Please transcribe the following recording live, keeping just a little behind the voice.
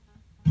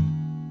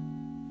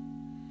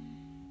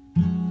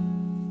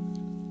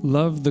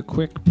Love the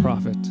quick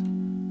profit,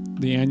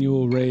 the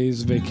annual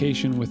raise,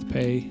 vacation with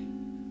pay.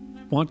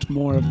 Want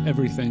more of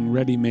everything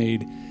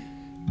ready-made.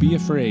 Be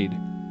afraid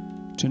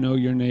to know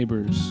your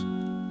neighbors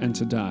and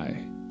to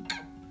die.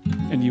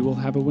 And you will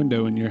have a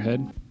window in your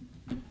head.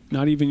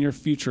 Not even your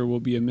future will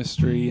be a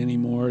mystery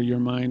anymore. Your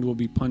mind will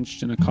be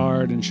punched in a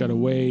card and shut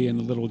away in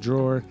a little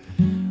drawer.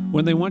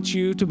 When they want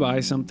you to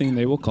buy something,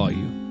 they will call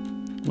you.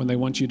 When they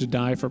want you to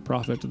die for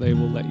profit, they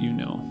will let you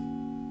know.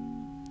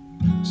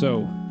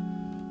 So,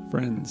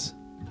 friends,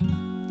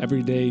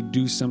 every day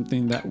do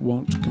something that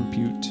won't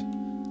compute.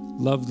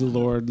 Love the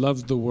Lord,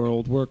 love the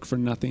world, work for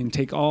nothing.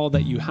 Take all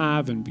that you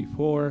have and be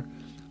poor.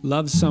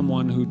 Love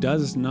someone who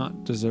does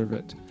not deserve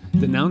it.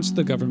 Denounce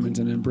the government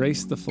and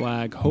embrace the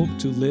flag. Hope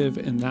to live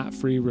in that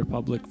free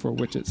republic for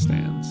which it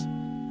stands.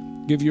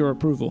 Give your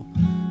approval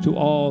to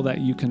all that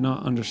you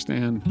cannot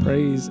understand.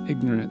 Praise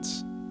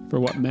ignorance,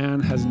 for what man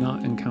has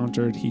not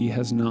encountered, he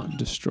has not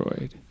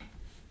destroyed.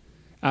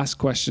 Ask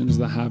questions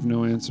that have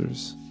no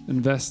answers.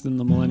 Invest in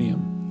the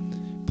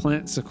millennium.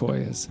 Plant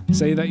sequoias.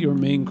 Say that your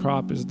main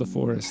crop is the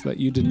forest, that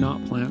you did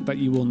not plant, that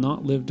you will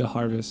not live to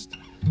harvest.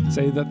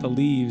 Say that the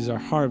leaves are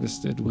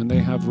harvested when they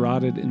have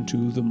rotted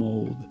into the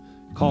mold.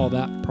 Call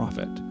that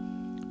profit.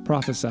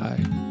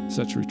 Prophesy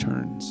such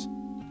returns.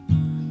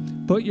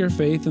 Put your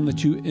faith in the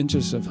 2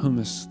 inches of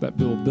humus that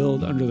will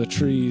build under the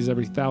trees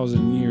every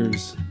 1,000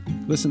 years.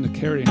 Listen to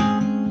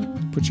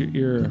carrion. Put your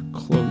ear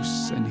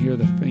close and hear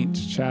the faint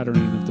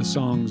chattering of the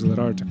songs that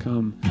are to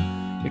come.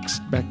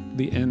 Expect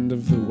the end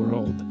of the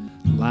world.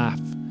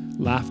 Laugh.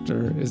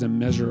 Laughter is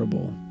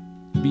immeasurable.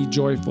 Be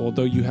joyful,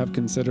 though you have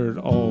considered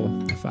all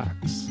the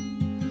facts.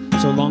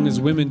 So long as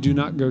women do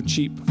not go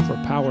cheap for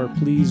power,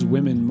 please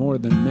women more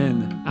than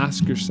men.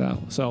 Ask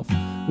yourself,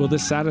 will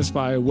this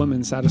satisfy a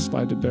woman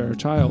satisfied to bear a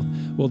child?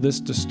 Will this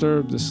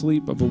disturb the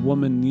sleep of a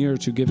woman near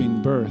to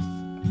giving birth?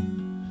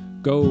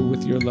 Go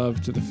with your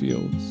love to the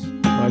fields.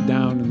 Lie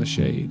down in the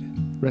shade.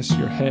 Rest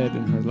your head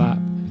in her lap.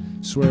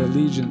 Swear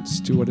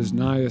allegiance to what is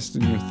nighest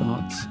in your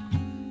thoughts.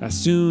 As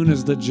soon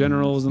as the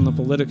generals and the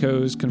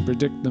politicos can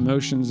predict the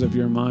motions of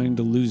your mind,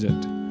 lose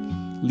it.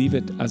 Leave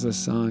it as a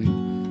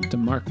sign to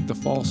mark the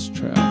false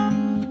trail,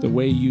 the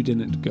way you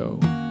didn't go.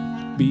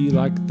 Be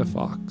like the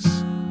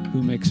fox,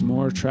 who makes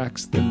more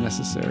tracks than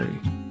necessary,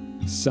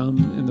 some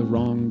in the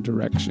wrong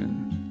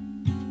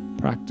direction.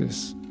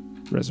 Practice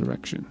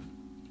resurrection.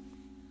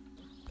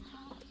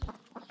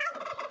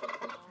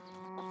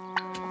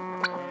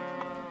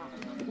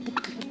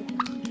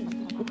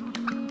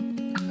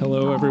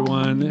 Hello,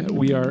 everyone.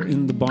 We are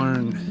in the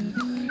barn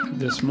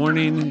this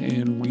morning,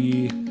 and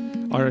we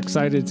are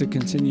excited to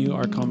continue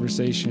our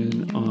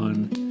conversation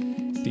on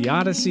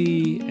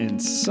theodicy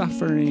and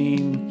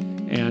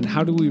suffering and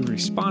how do we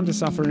respond to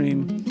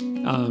suffering.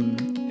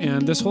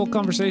 And this whole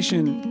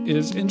conversation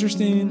is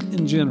interesting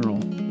in general,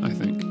 I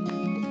think.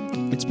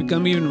 It's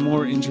become even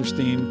more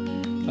interesting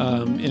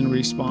in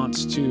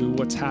response to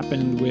what's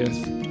happened with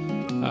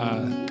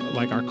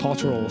like our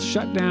cultural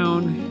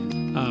shutdown.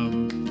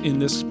 In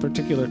this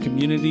particular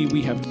community,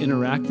 we have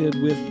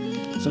interacted with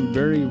some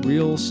very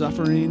real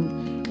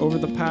suffering over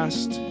the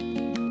past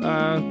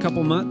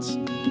couple months,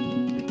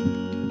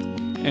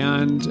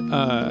 and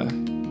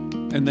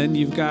then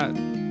you've got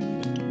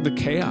the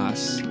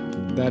chaos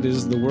that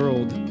is the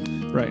world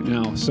right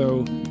now.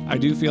 So I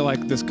do feel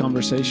like this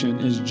conversation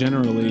is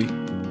generally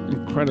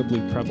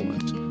incredibly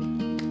prevalent.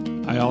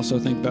 I also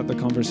think that the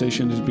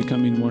conversation is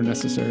becoming more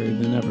necessary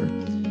than ever.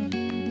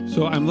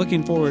 So I'm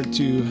looking forward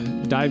to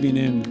diving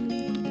in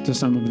to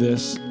some of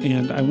this,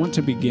 and I want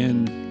to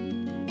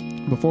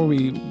begin, before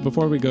we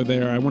go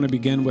there, I want to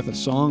begin with a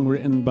song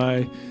written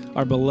by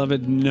our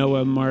beloved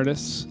Noah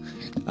Martis.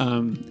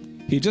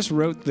 He just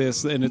wrote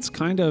this, and it's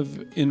kind of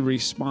in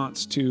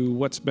response to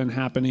what's been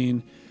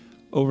happening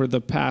over the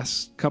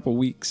past couple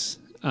weeks,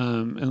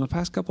 and the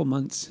past couple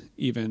months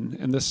even.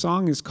 And the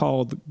song is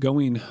called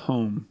 "Going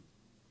Home."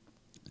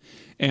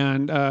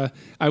 And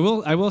I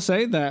will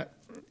say that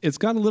it's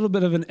got a little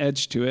bit of an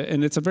edge to it,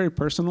 and it's a very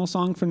personal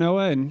song for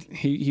Noah, and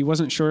he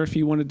wasn't sure if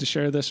he wanted to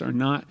share this or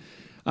not.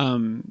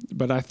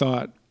 But I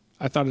thought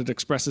it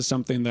expresses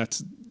something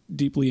that's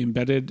deeply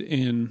embedded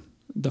in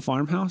the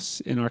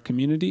farmhouse, in our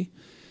community.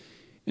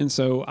 And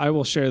so I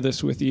will share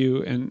this with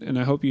you, and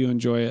I hope you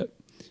enjoy it.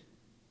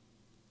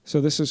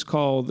 So this is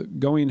called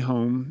 "Going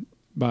Home"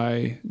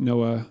 by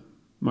Noah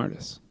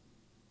Martis.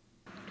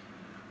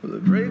 Well,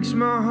 it breaks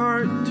my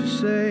heart to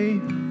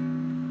say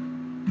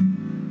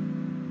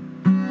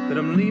that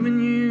I'm leaving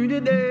you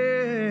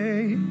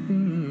today.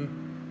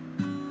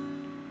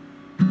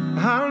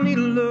 I don't need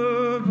a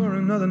love or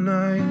another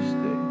nice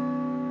day.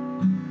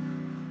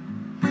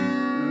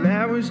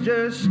 That was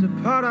just a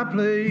part I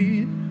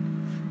played.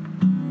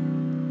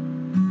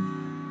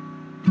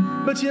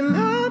 But you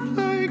laugh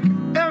like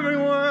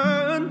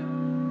everyone,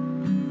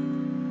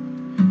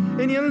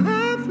 and you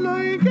laugh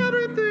like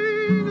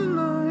everything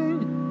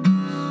aligns.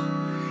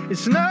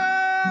 It's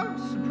no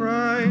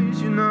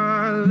surprise you're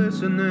not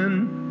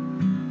listening.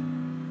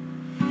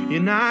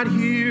 You're not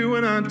here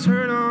when I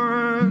turn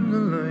on the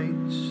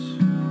lights.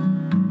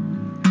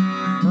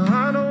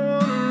 I don't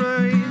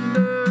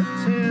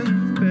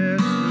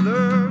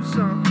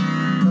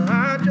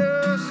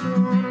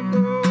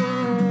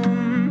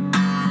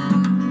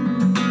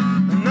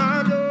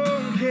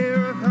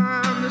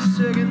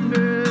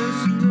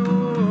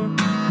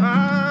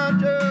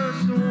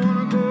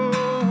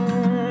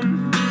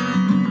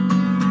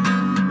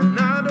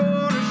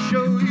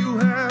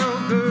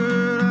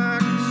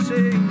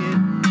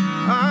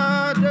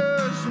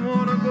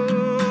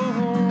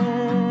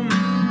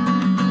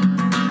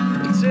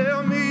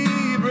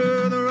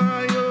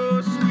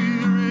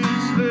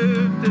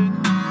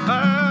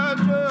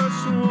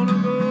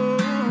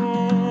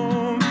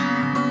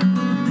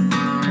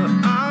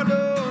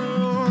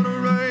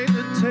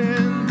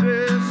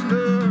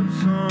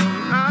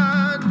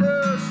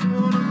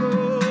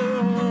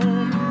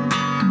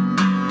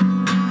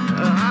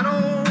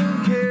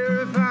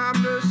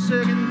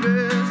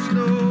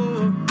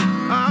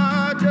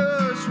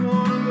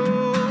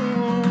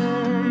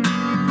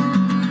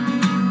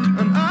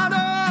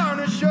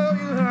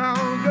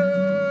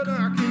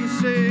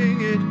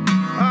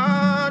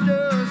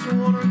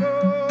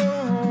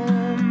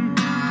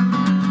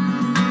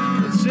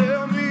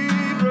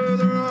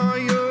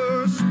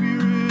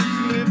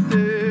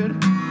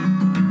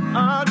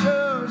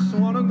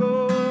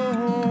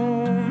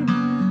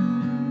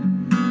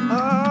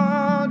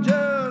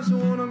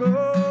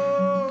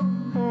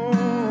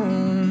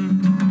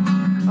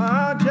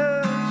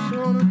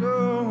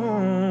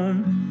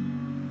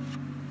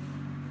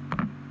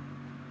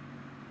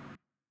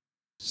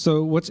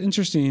So what's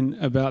interesting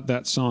about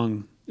that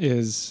song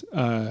is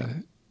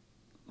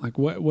like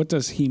what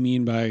does he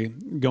mean by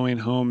going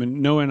home?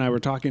 And Noah and I were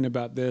talking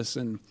about this,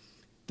 and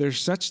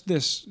there's such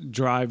this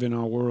drive in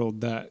our world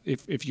that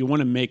if you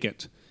want to make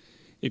it,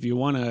 if you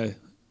want to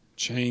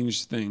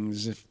change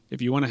things,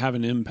 if you want to have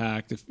an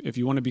impact, if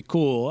you want to be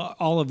cool,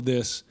 all of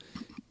this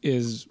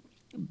is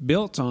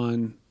built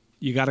on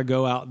you got to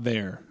go out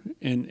there,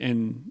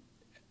 and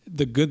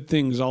the good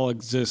things all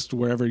exist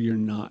wherever you're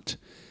not.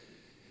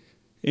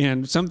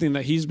 And something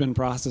that he's been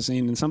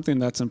processing, and something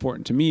that's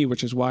important to me,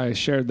 which is why I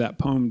shared that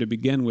poem to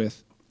begin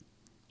with,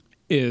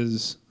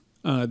 is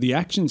the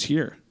action's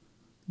here.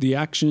 The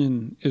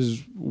action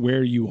is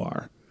where you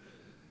are.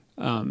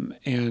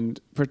 And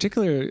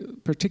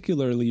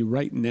particularly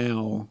right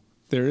now,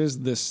 there is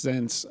this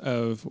sense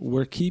of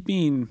we're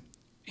keeping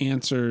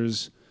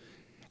answers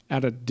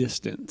at a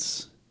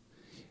distance.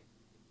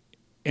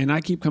 And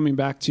I keep coming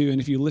back to, and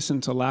if you listen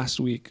to last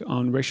week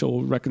on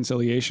racial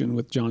reconciliation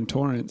with John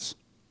Torrance,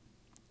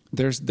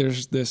 there's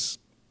this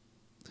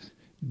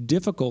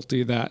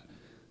difficulty that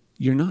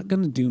you're not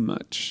going to do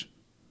much.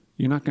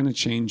 You're not going to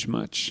change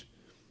much.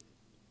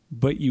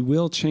 But you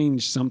will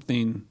change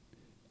something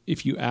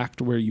if you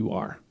act where you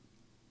are.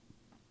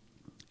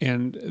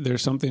 And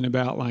there's something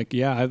about like,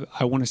 yeah,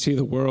 I want to see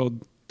the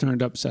world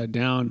turned upside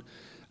down.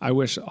 I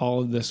wish all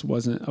of this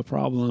wasn't a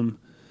problem.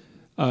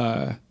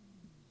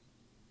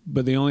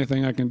 But the only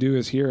thing I can do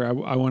is here.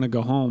 I want to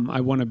go home.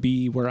 I want to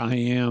be where I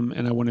am,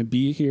 and I want to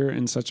be here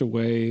in such a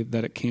way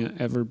that it can't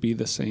ever be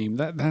the same.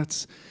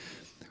 That's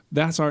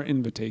our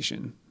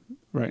invitation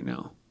right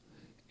now.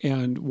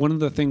 And one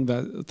of the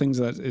things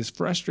that is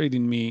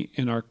frustrating me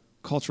in our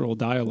cultural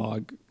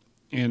dialogue,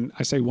 and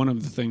I say one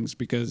of the things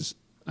because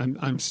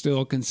I'm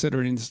still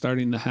considering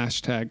starting the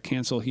hashtag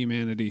cancel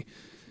humanity.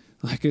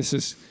 Like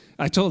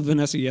I told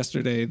Vanessa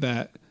yesterday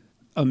that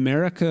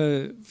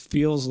America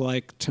feels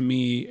like, to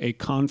me, a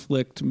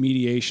conflict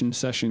mediation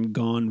session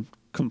gone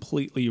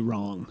completely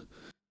wrong.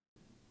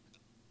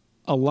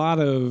 A lot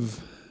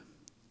of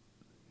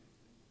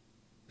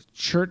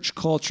church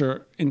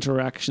culture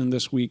interaction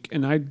this week,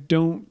 and I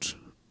don't.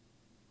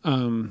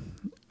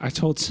 I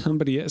told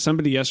somebody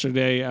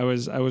yesterday. I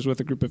was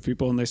with a group of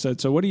people, and they said,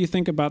 "So, what do you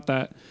think about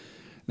that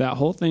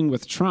whole thing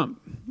with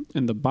Trump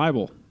and the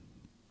Bible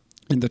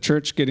and the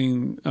church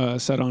getting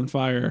set on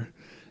fire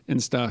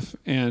and stuff?"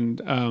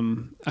 And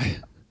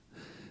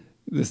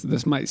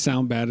this might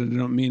sound bad, and I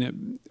don't mean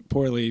it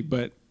poorly,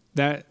 but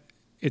that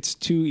it's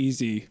too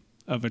easy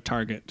of a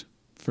target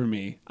for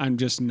me. I'm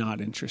just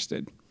not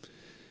interested.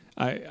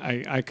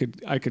 I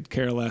could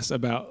care less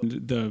about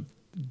the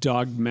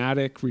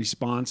dogmatic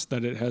response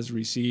that it has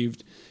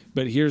received.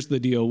 But here's the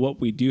deal. What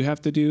we do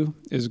have to do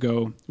is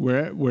go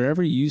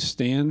wherever you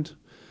stand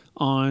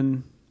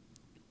on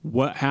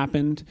what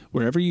happened,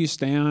 wherever you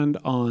stand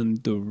on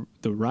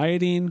the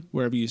rioting,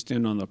 wherever you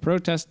stand on the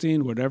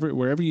protesting,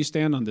 wherever you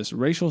stand on this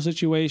racial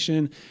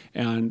situation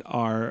and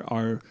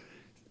our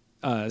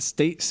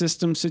state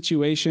system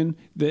situation,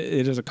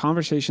 it is a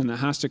conversation that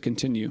has to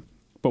continue.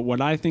 But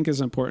what I think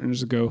is important is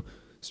to go,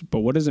 but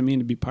what does it mean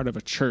to be part of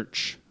a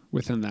church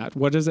within that?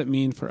 What does it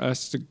mean for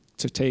us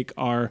to take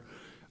our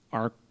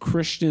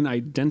Christian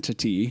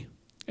identity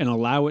and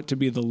allow it to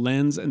be the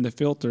lens and the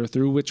filter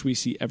through which we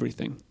see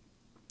everything?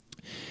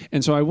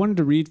 And so I wanted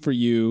to read for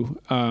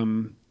you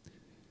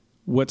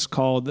what's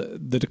called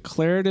the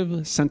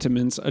Declarative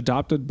Sentiments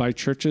Adopted by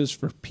Churches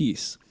for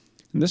Peace.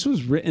 And this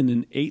was written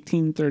in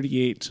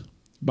 1838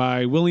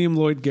 by William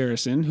Lloyd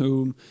Garrison,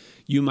 whom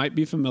you might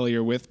be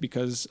familiar with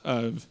because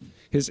of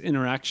his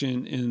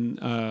interaction in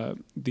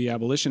the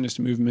abolitionist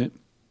movement.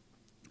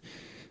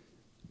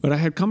 But I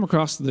had come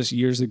across this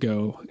years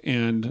ago,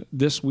 and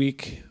this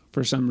week,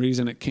 for some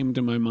reason, it came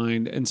to my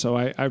mind. And so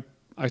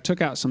I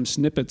took out some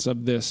snippets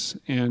of this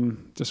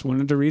and just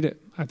wanted to read it.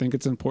 I think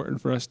it's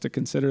important for us to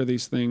consider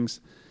these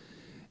things.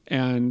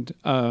 And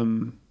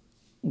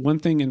one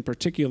thing in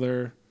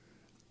particular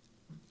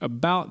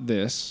about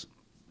this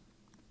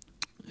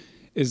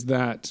is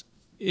that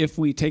if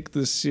we take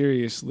this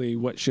seriously,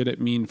 what should it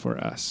mean for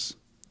us?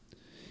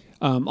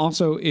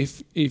 Also,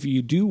 if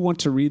you do want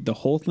to read the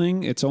whole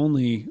thing, it's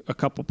only a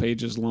couple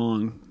pages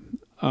long.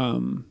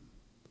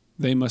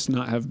 They must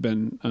not have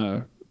been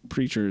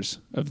preachers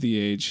of the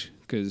age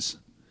because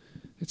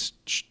it's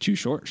too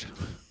short.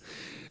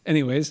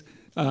 Anyways,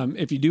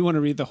 if you do want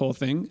to read the whole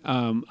thing,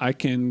 I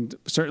can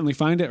certainly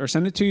find it or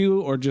send it to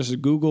you, or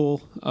just Google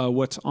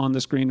what's on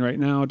the screen right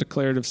now,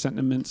 Declarative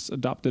Sentiments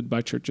Adopted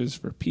by Churches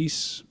for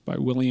Peace by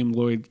William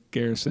Lloyd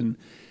Garrison,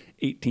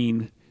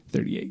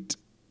 1838.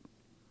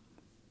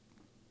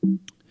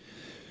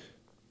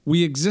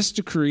 We exist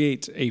to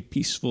create a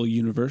peaceful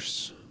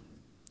universe.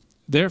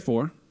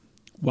 Therefore,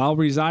 while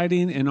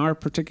residing in our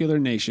particular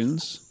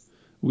nations,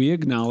 we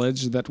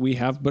acknowledge that we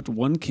have but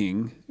one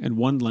king and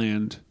one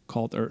land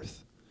called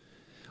Earth.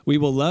 We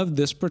will love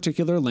this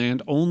particular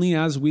land only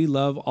as we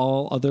love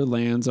all other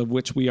lands of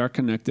which we are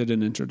connected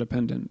and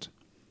interdependent.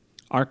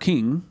 Our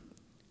king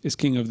is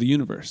king of the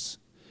universe,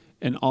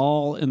 and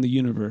all in the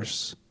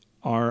universe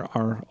are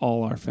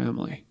all our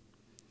family.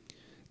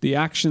 The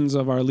actions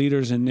of our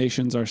leaders and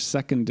nations are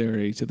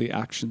secondary to the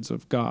actions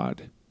of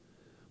God.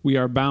 We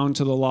are bound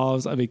to the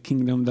laws of a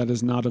kingdom that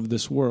is not of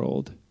this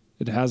world.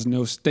 It has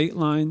no state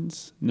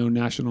lines, no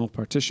national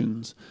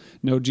partitions,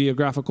 no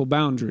geographical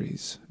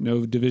boundaries,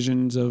 no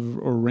divisions of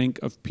or rank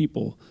of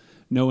people,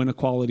 no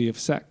inequality of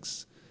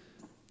sex.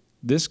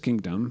 This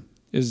kingdom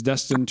is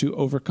destined to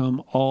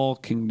overcome all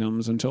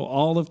kingdoms until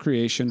all of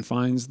creation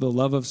finds the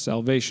love of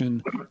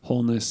salvation,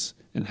 wholeness,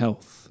 and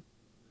health.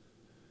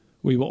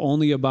 We will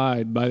only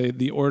abide by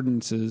the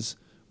ordinances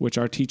which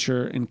our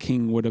teacher and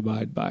king would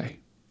abide by.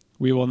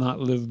 We will not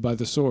live by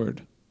the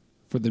sword,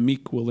 for the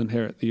meek will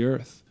inherit the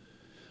earth.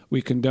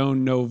 We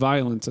condone no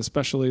violence,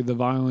 especially the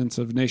violence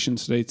of nation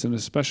states and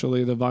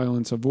especially the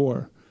violence of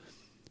war.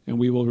 And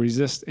we will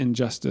resist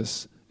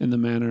injustice in the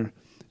manner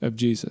of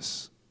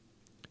Jesus,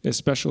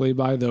 especially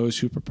by those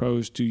who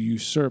propose to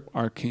usurp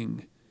our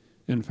king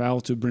and fail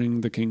to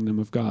bring the kingdom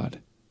of God.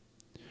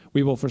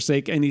 We will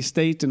forsake any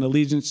state and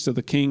allegiance to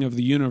the King of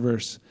the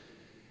universe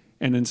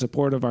and in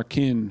support of our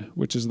kin,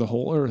 which is the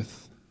whole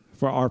earth.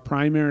 For our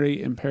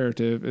primary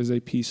imperative is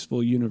a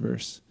peaceful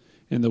universe.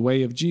 In the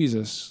way of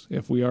Jesus,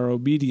 if we are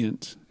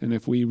obedient and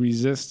if we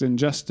resist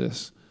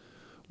injustice,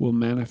 will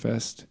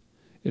manifest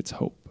its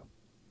hope.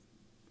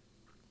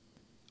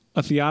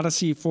 A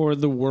theodicy for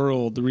the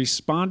world,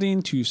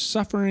 responding to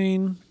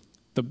suffering,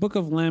 the Book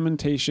of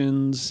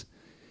Lamentations,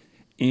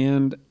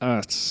 and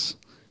us.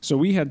 So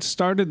we had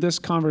started this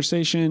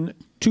conversation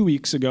 2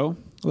 weeks ago.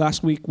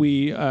 Last week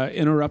we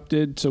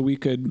interrupted so we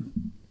could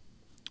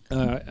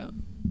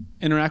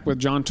interact with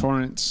John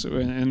Torrance,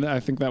 and I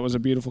think that was a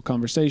beautiful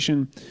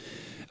conversation.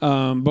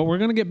 But we're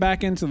going to get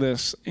back into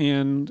this,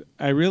 and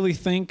I really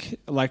think,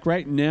 like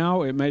right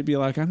now, it might be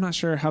like, I'm not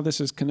sure how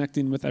this is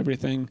connecting with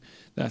everything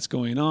that's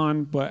going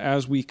on, but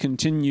as we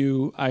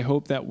continue, I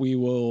hope that we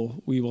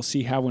will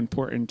see how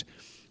important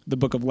the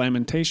Book of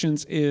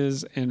Lamentations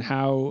is and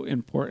how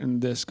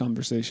important this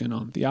conversation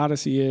on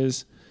theodicy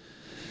is.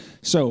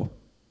 So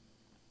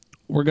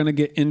we're going to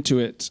get into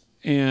it,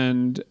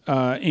 and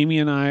Amy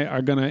and I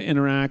are going to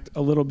interact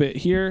a little bit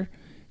here,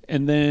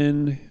 and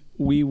then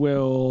we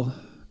will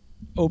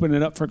open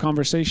it up for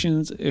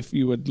conversations if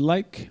you would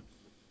like.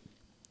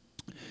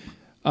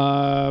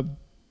 And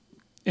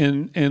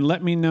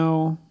let me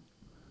know.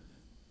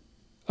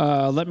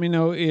 Let me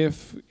know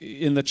if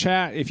in the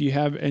chat if you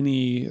have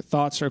any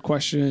thoughts or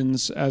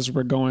questions as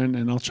we're going,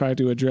 and I'll try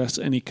to address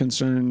any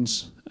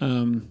concerns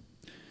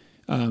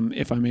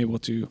if I'm able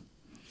to.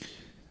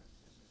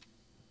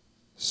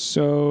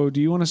 So,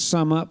 do you want to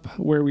sum up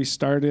where we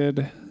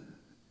started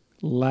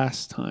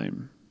last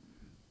time?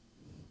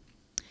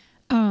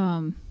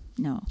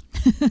 No.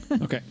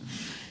 Okay.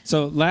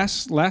 So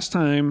last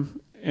time,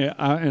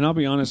 and I'll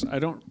be honest, I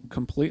don't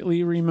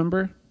completely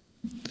remember.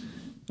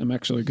 I'm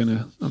actually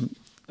I'm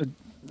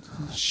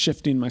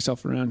shifting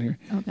myself around here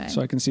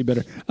so I can see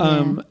better.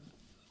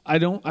 I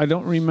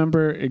don't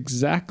remember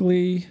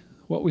exactly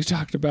what we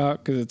talked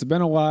about because it's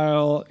been a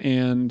while,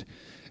 and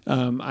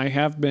I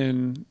have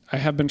been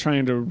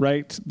trying to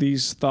write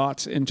these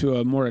thoughts into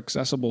a more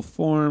accessible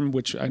form,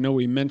 which I know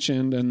we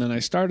mentioned, and then I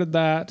started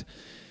that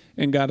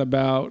and got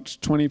about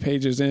 20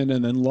 pages in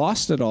and then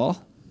lost it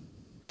all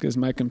because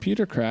my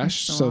computer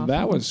crashed. So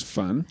that was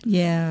fun.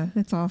 Yeah,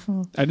 it's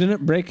awful. I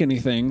didn't break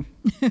anything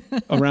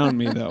around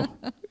me, though,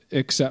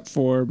 except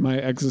for my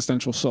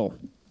existential soul.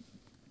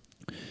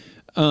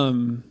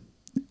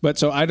 But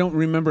so I don't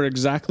remember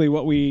exactly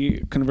what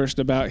we conversed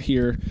about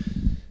here,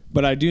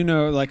 but I do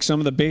know like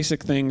some of the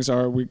basic things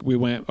are we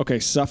went, okay,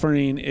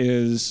 suffering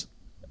is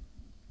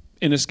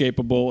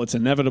inescapable. It's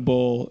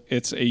inevitable.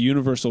 It's a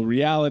universal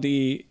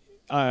reality.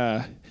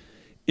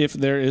 If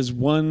there is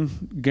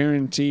one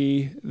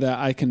guarantee that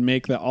I can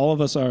make that all of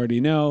us already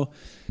know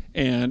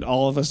and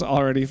all of us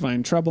already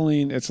find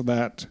troubling, it's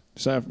that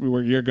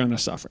you're going to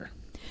suffer.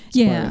 It's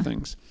part of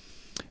things.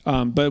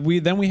 But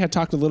we had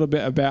talked a little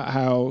bit about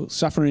how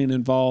suffering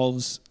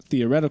involves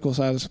theoretical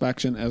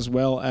satisfaction as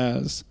well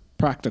as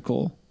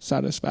practical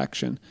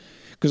satisfaction.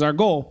 Because our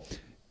goal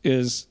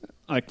is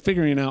like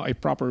figuring out a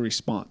proper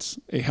response,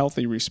 a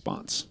healthy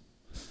response.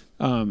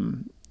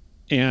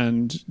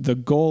 And the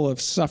goal of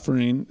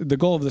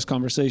this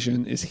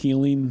conversation is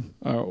healing,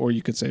 or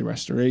you could say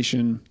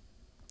restoration.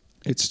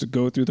 It's to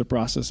go through the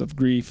process of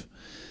grief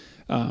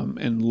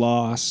and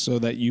loss so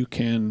that you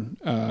can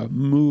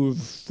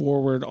move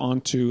forward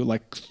onto,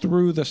 like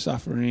through the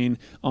suffering,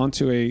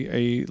 onto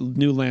a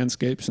new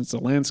landscape, since the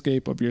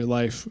landscape of your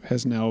life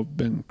has now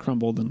been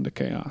crumbled into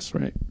chaos,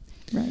 right?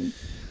 Right.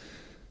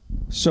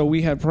 So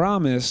we had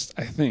promised,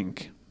 I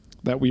think,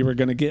 that we were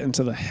going to get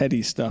into the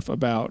heady stuff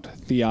about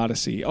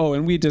theodicy. Oh,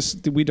 and we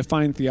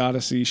defined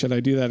theodicy. Should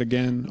I do that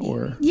again,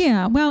 or?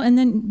 Yeah, well, and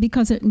then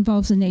because it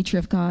involves the nature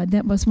of God,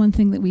 that was one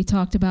thing that we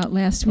talked about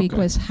last week,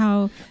 was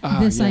how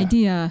this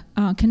idea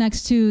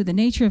connects to the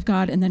nature of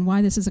God, and then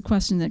why this is a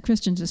question that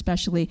Christians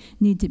especially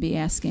need to be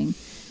asking.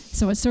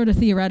 So it's sort of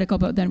theoretical,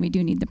 but then we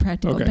do need the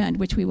practical bend,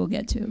 which we will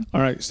get to. All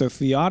right, so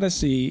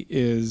theodicy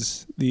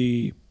is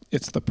the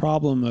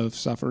problem of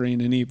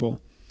suffering and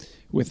evil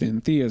within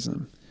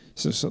theism.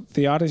 So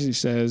Theodicy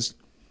says,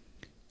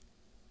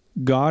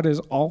 God is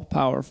all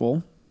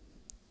powerful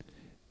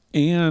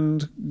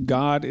and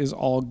God is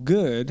all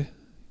good,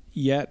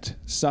 yet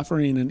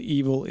suffering and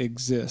evil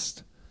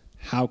exist.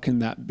 How can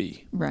that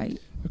be? Right.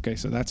 Okay,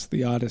 so that's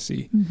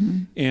Theodicy. Mm-hmm.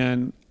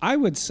 And I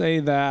would say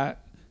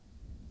that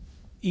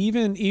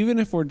even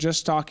if we're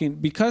just talking,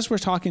 because we're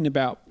talking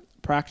about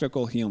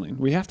practical healing,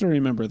 we have to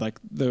remember like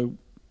the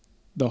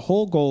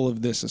whole goal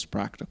of this is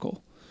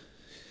practical.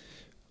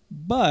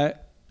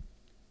 But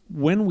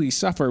when we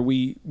suffer,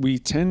 we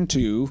tend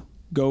to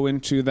go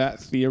into that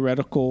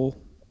theoretical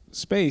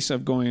space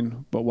of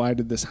going, but why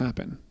did this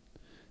happen?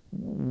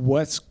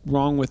 What's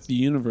wrong with the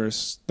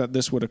universe that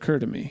this would occur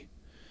to me?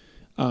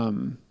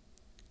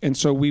 And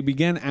so we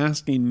began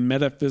asking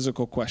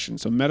metaphysical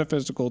questions. So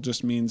metaphysical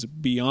just means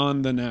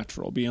beyond the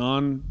natural,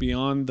 beyond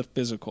the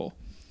physical.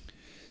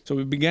 So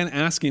we began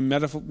asking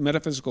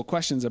metaphysical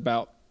questions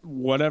about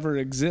whatever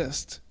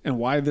exists and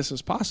why this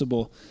is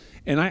possible.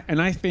 And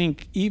I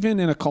think even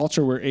in a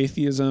culture where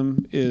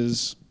atheism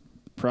is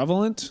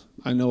prevalent,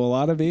 I know a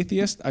lot of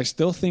atheists, I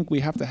still think we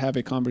have to have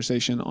a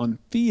conversation on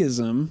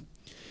theism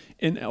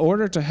in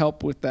order to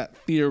help with that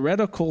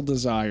theoretical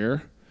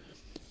desire.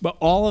 But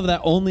all of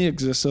that only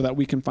exists so that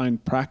we can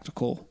find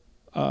practical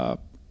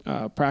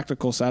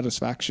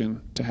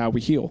satisfaction to how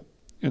we heal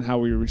and how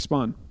we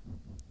respond.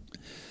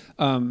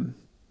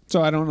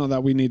 So I don't know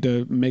that we need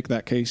to make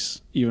that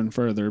case even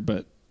further,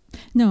 but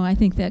no, I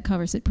think that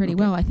covers it pretty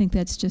well. I think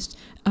that's just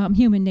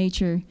human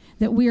nature,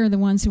 that we are the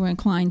ones who are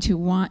inclined to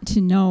want to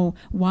know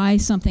why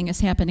something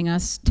is happening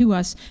to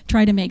us,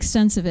 try to make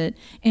sense of it.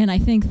 And I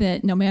think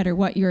that no matter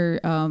what your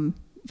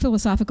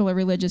philosophical or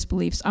religious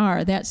beliefs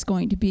are, that's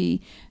going to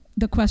be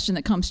the question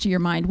that comes to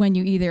your mind when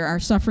you either are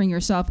suffering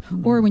yourself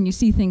or when you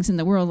see things in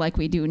the world like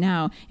we do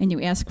now, and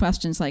you ask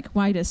questions like,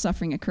 why does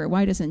suffering occur?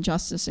 Why does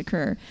injustice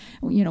occur?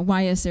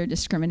 Why is there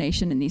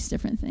discrimination in these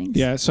different things?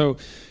 Yeah. So,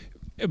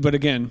 but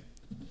again,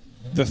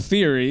 the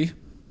theory,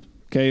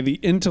 okay, the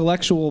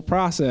intellectual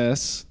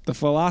process, the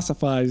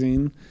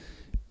philosophizing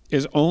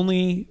is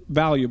only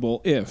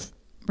valuable if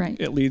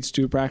it leads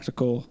to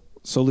practical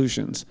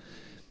solutions,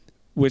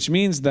 which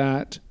means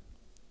that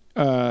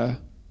a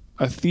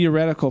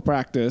theoretical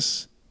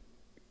practice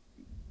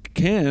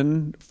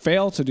can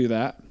fail to do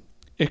that.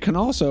 It can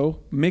also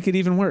make it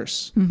even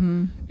worse.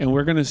 Mm-hmm. And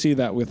we're going to see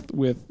that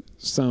with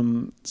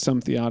some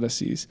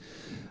theodicies.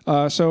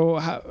 So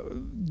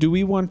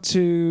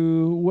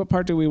what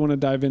part do we want to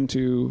dive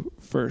into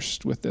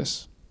first with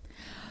this?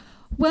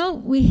 Well,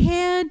 we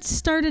had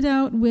started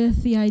out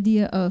with the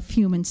idea of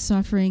human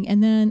suffering,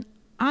 and then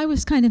I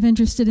was kind of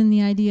interested in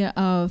the idea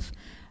of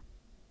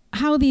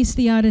how these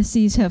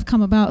theodicies have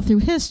come about through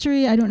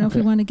history. I don't know if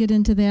we want to get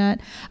into that.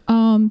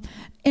 And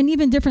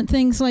even different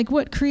things like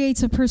what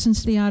creates a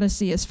person's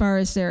theodicy as far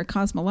as their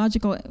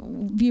cosmological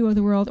view of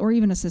the world, or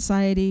even a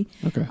society,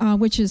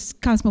 which is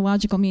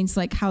cosmological means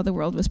like how the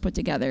world was put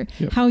together,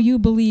 how you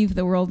believe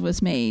the world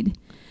was made.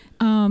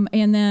 And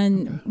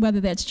then whether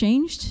that's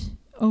changed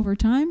over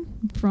time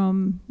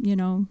from,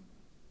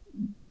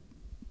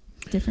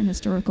 different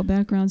historical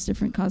backgrounds,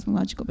 different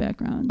cosmological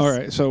backgrounds. All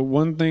right. So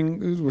one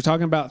thing, we're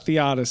talking about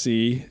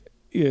theodicy.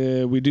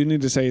 We do need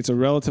to say it's a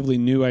relatively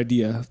new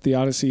idea.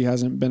 Theodicy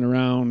hasn't been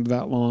around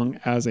that long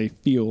as a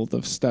field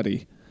of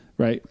study,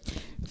 right?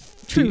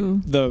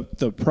 True.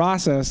 The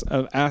process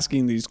of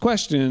asking these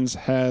questions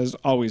has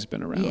always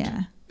been around.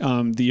 Yeah.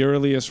 The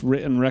earliest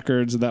written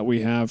records that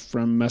we have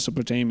from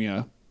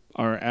Mesopotamia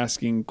are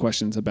asking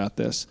questions about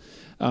this.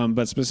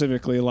 But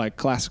specifically like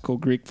classical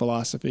Greek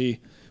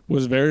philosophy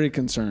was very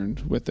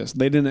concerned with this.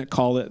 They didn't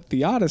call it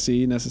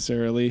theodicy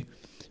necessarily,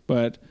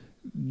 but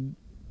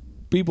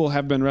people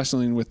have been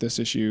wrestling with this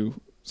issue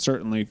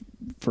certainly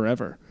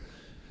forever.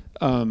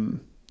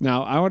 Now,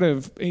 out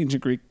of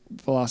ancient Greek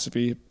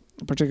philosophy,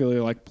 particularly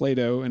like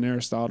Plato and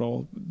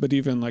Aristotle, but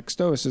even like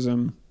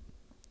Stoicism,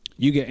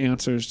 you get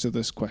answers to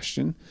this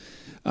question.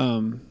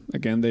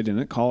 Again, they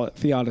didn't call it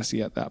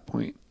theodicy at that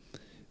point.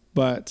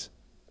 But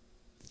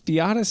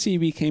theodicy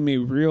became a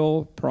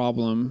real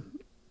problem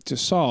to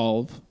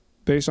solve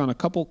based on a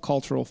couple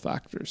cultural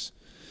factors.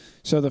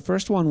 So the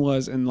first one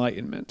was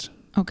enlightenment.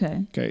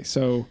 Okay.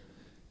 So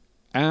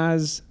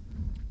as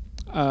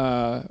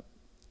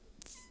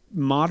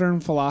modern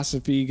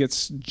philosophy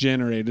gets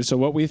generated, so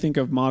what we think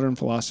of modern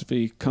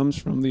philosophy comes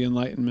from the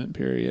Enlightenment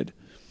period,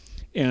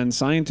 and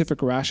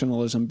scientific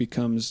rationalism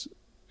becomes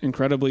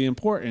incredibly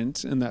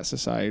important in that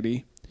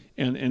society,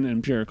 and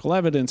empirical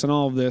evidence and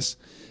all of this,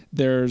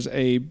 there's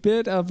a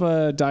bit of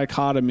a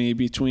dichotomy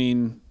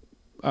between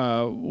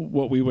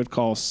what we would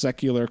call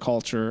secular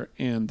culture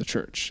and the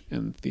church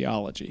and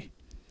theology.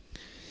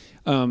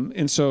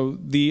 And so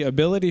the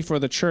ability for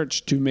the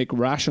church to make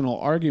rational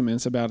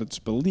arguments about its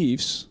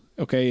beliefs,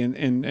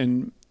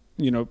 and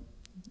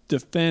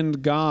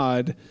defend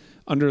God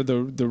under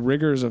the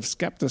rigors of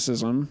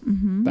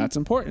skepticism, that's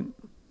important.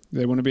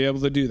 They want to be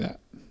able to do that.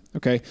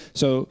 Okay,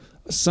 so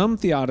some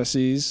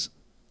theodicies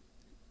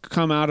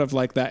come out of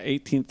like that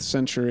 18th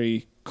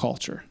century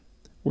culture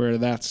where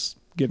that's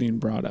getting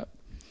brought up.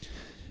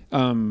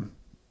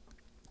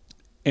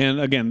 And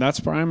again, that's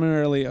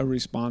primarily a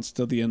response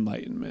to the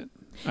Enlightenment,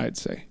 I'd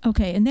say.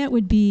 Okay, and that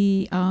would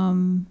be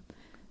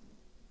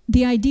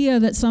the idea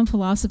that some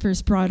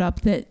philosophers brought up,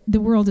 that the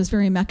world is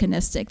very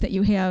mechanistic, that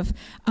you have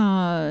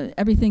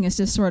everything is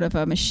just sort of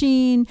a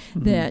machine,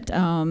 that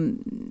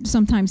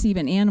sometimes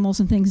even animals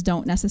and things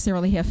don't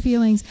necessarily have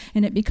feelings,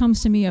 and it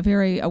becomes to me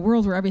a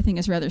world where everything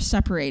is rather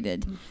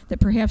separated, that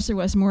perhaps there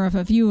was more of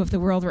a view of the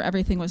world where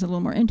everything was a little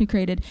more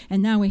integrated,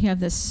 and now we have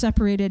this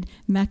separated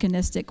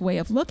mechanistic way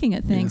of looking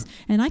at things.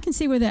 And I can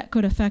see where that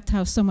could affect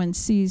how someone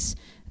sees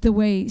the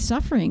way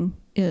suffering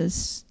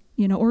is,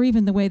 or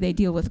even the way they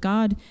deal with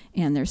God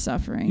and their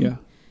suffering. Yeah.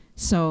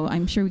 So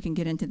I'm sure we can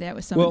get into that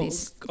with some of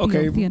these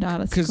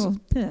theological.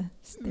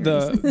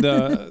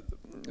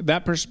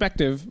 That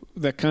perspective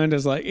that kind of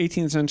is like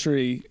 18th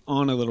century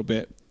on a little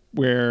bit,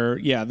 where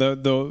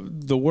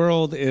the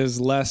world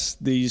is less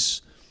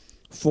these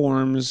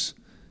forms,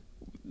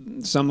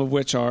 some of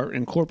which are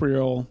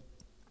incorporeal,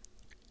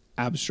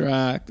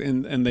 abstract,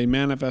 and they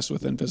manifest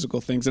within physical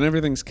things, and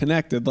everything's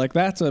connected. Like,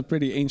 that's a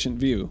pretty ancient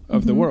view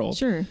of the world.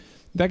 Sure.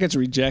 That gets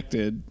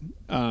rejected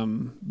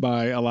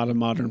by a lot of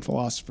modern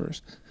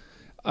philosophers.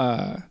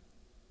 The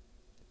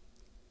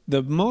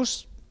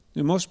most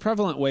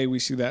prevalent way we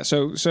see that.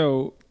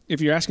 So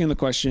if you're asking the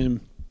question,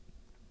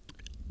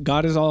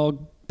 God is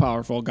all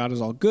powerful, God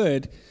is all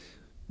good,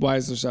 why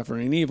is there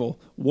suffering and evil?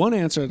 One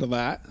answer to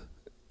that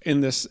in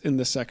this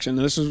section,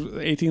 and this is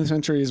 18th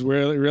century, is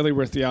really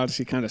where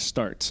Theodicy kind of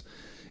starts,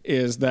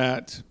 is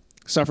that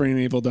suffering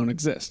and evil don't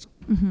exist.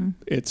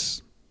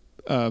 It's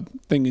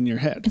thing in your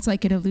head. It's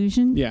like an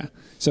illusion. Yeah.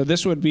 So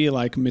this would be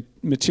like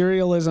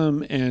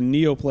materialism and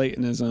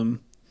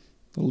Neoplatonism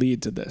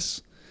lead to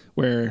this,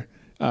 where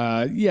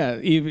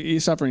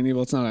suffering and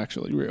evil, it's not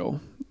actually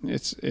real.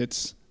 It's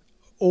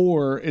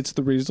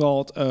the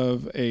result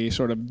of a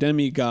sort of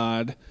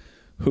demigod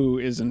who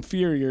is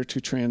inferior to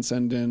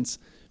transcendence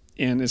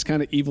and is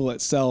kind of evil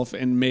itself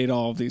and made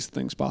all of these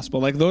things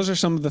possible. Like, those are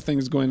some of the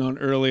things going on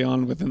early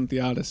on within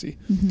Theodicy.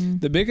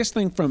 The biggest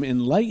thing from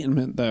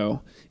Enlightenment,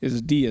 though,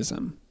 is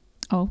deism.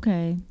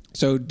 Okay.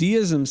 So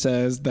deism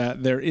says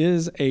that there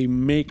is a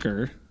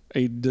maker,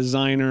 a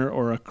designer,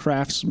 or a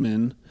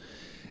craftsman,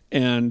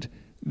 and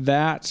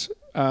that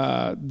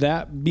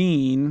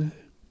being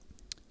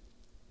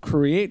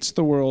creates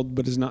the world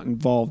but is not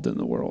involved in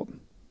the world.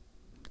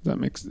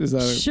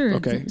 Sure.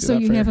 Okay? So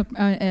you have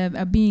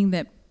a being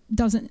that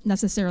doesn't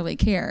necessarily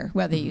care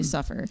whether you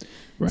suffer.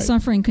 Right.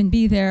 Suffering can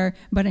be there,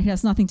 but it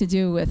has nothing to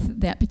do with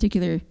that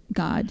particular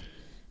God.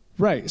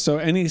 Right. So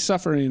any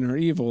suffering or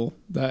evil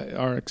that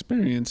are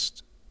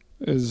experienced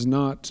is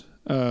not,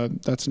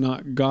 God's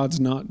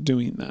not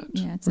doing that.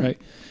 Yeah,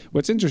 right.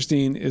 What's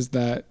interesting is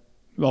that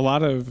a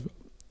lot of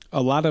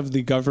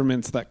the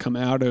governments that come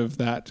out of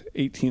that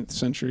 18th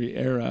century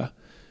era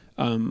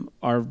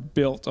are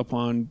built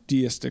upon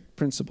deistic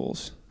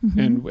principles.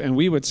 And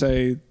we would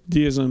say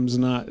deism's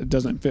it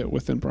doesn't fit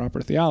within proper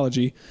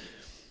theology.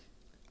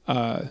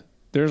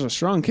 There's a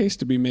strong case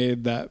to be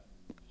made that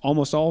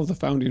almost all of the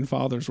founding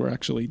fathers were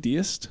actually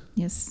deist.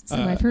 Yes, so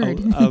I've heard.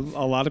 A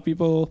lot of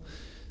people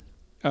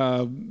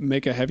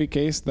make a heavy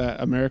case that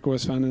America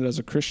was founded as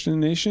a Christian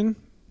nation.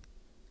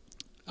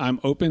 I'm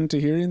open to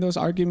hearing those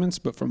arguments,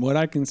 but from what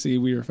I can see,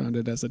 we were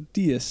founded as a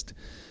deist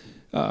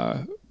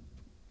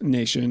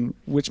nation,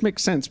 which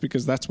makes sense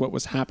because that's what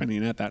was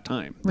happening at that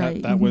time.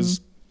 Right. That was...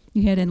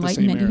 You had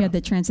Enlightenment, you had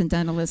the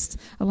Transcendentalists.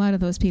 A lot of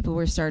those people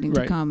were starting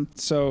to come.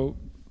 So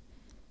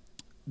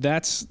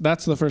that's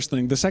the first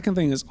thing. The second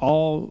thing is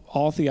all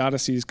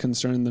theodicies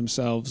concern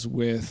themselves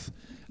with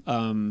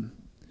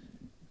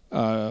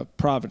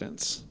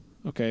providence.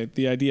 Okay,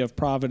 the idea of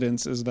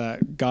providence is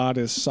that God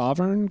is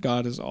sovereign,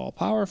 God is all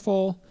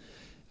powerful,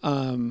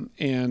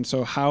 and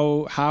so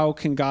how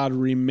can God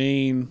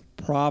remain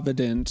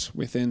provident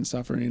within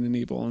suffering and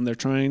evil? And they're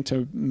trying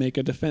to make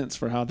a defense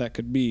for how that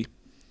could be.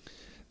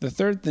 The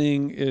third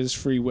thing is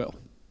free will.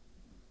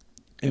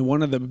 And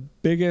one of the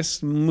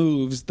biggest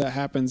moves that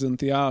happens in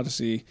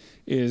theodicy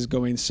is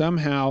going,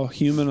 somehow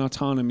human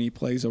autonomy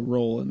plays a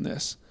role in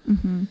this.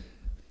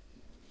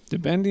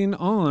 Depending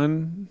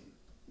on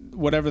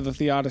whatever the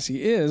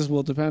theodicy is,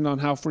 will depend on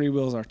how free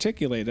will is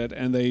articulated,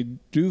 and they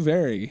do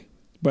vary.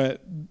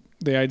 But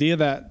the idea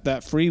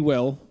that free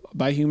will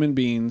by human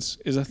beings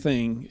is a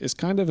thing is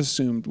kind of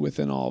assumed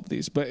within all of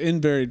these, but in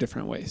very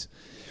different ways.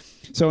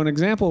 So an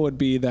example would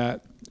be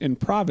that in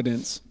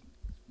providence,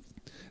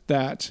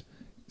 that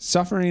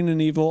suffering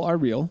and evil are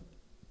real,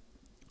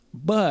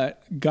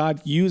 but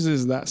God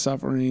uses that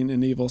suffering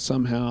and evil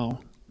somehow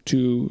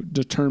to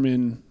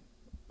determine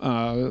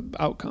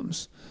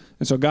outcomes.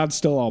 And so God's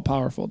still all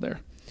powerful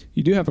there.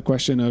 You do have a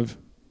question of,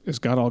 is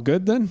God all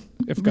good then?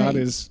 If God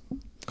is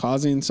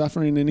causing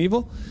suffering and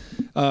evil?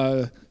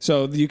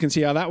 So you can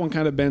see how that one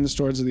kind of bends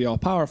towards the all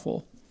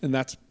powerful. And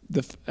that's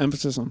the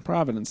emphasis on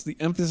providence. The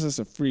emphasis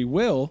of free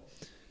will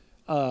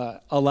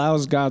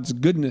allows God's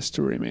goodness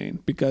to remain,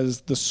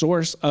 because the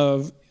source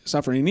of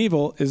suffering and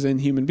evil is in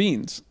human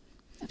beings.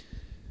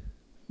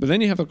 But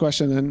then you have a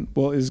question then,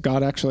 well, is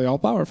God actually all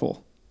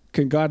powerful?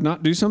 Can God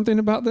not do something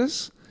about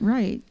this?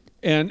 Right.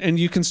 And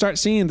you can start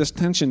seeing this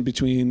tension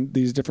between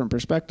these different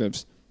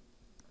perspectives.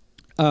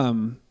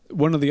 One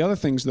of the other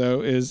things,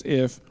 though, is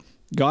if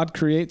God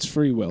creates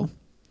free will,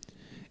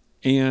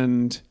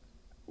 and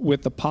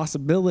with the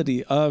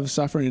possibility of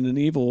suffering and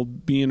evil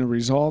being a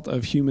result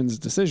of humans'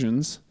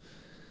 decisions,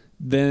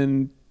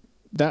 then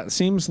that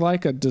seems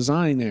like a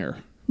design error.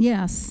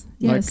 Yes.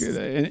 Like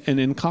an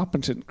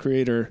incompetent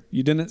creator.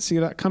 You didn't see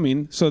that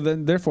coming. So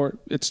then, therefore,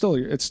 it's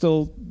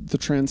still the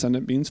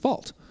transcendent being's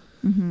fault.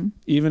 Mm-hmm.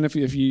 Even if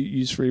you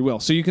use free will.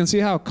 So you can see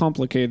how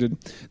complicated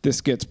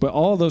this gets. But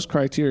all of those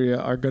criteria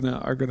are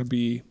gonna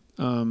be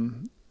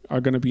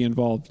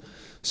involved.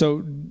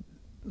 So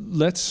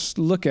let's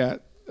look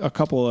at a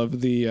couple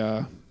of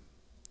the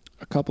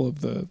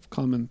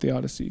common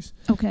theodicies.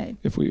 Okay.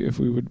 If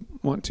we would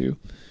want to.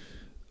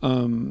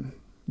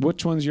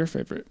 Which one's your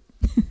favorite?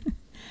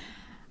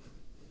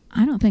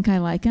 I don't think I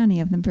like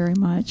any of them very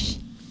much.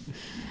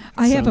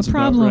 I have a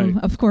problem,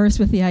 of course,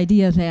 with the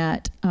idea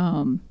that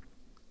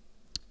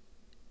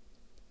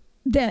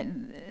that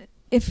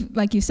if,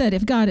 like you said,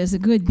 if God is a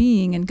good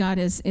being and God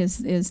is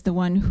the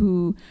one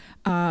who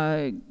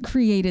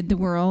created the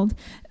world,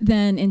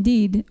 then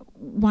indeed,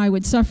 why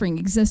would suffering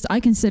exist?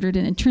 I consider it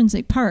an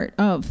intrinsic part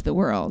of the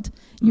world.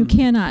 You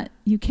cannot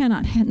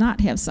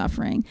not have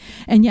suffering,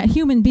 and yet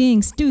human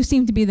beings do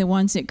seem to be the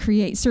ones that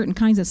create certain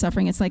kinds of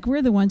suffering. It's like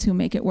we're the ones who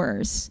make it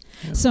worse.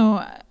 Yeah.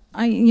 So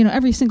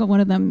every single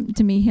one of them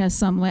to me has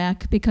some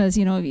lack, because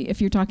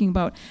if you're talking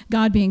about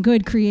God being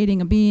good,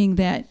 creating a being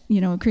that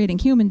creating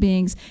human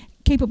beings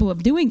capable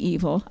of doing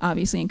evil,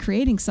 obviously, and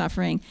creating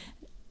suffering,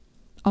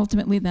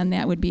 ultimately, then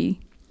that would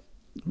be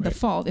the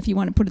fault, if you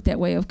want to put it that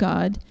way, of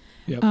God.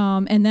 Yep.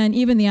 And then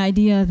even the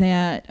idea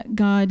that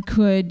God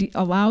could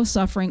allow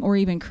suffering or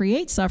even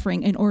create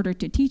suffering in order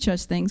to teach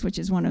us things, which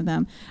is one of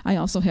them, I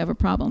also have a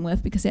problem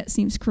with, because that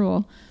seems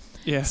cruel.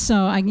 Yeah.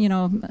 So I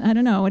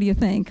don't know. What do you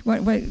think?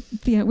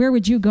 Where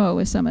would you go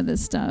with some of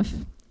this stuff?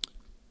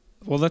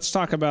 Well, let's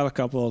talk about a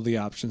couple of the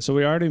options. So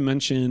we already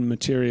mentioned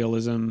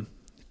materialism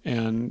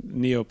and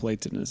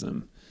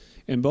Neoplatonism,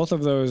 and both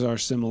of those are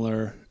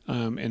similar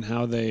in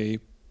how they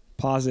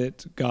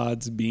posit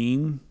God's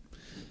being.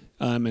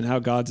 And how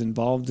God's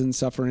involved in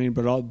suffering,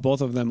 but both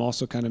of them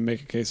also kind of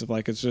make a case of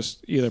like it's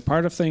just either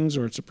part of things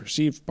or it's a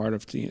perceived part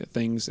of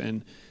things,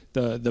 and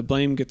the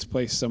blame gets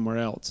placed somewhere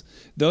else.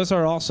 Those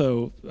are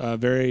also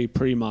very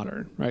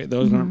pre-modern, right?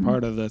 Those aren't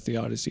part of the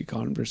theodicy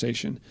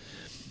conversation.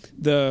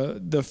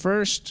 The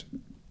first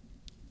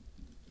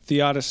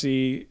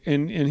theodicy,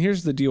 and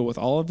here's the deal with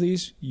all of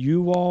these,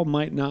 you all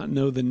might not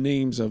know the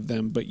names of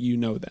them, but you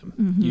know them.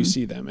 Mm-hmm. You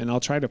see them, and I'll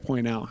try to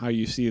point out how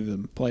you see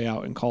them play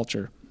out in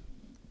culture.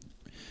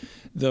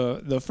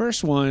 The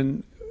first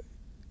one,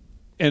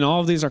 and all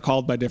of these are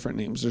called by different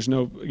names. There's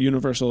no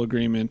universal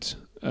agreement.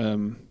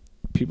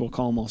 People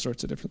call them all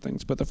sorts of different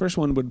things. But the first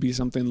one would be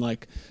something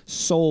like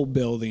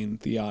soul-building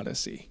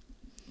theodicy.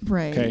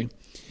 Right. Okay.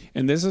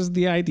 And this is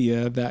the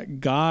idea that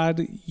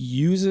God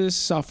uses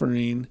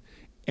suffering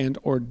and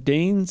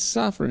ordains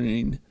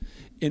suffering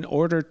in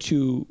order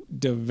to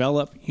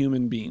develop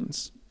human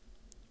beings.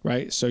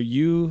 Right? So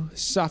you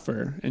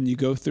suffer and you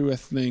go through a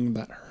thing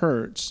that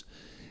hurts.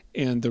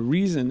 And the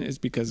reason is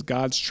because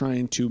God's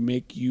trying to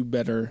make you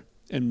better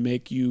and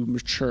make you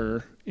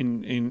mature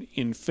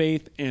in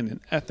faith and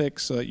in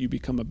ethics, so that you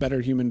become a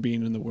better human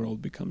being and the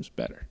world becomes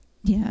better.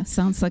 Yeah,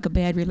 sounds like a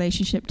bad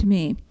relationship to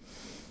me.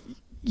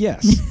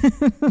 Yes.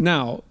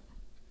 Now,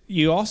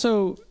 you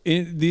also,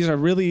 these are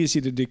really easy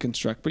to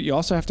deconstruct, but you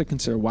also have to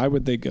consider, why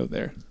would they go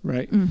there,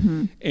 right?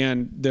 Mm-hmm.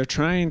 And they're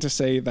trying to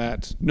say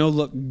that, no,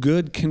 look,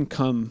 good can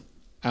come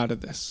out of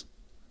this.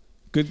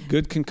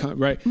 Good can come,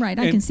 right? Right,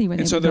 I can see where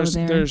they would go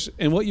there.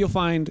 And what you'll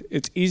find,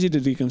 it's easy to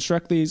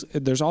deconstruct these.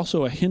 There's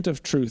also a hint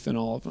of truth in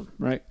all of them,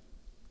 right?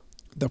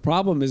 The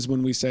problem is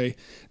when we say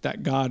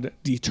that God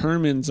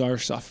determines our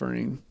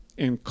suffering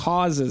and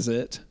causes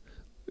it.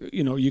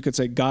 You could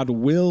say God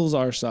wills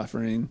our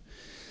suffering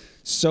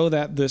so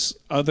that this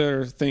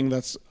other thing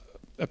that's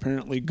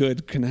apparently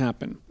good can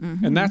happen.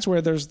 Mm-hmm. And that's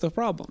where there's the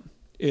problem,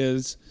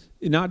 is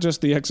not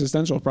just the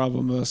existential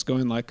problem of us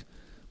going like,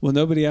 well,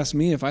 nobody asked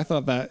me if I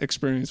thought that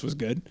experience was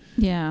good.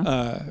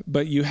 Yeah.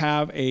 But you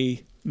have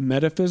a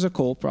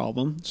metaphysical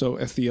problem, so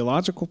a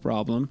theological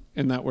problem,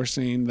 in that we're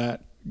saying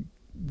that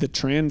the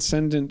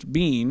transcendent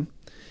being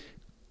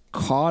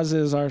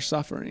causes our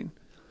suffering.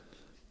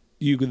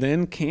 You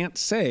then can't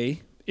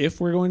say,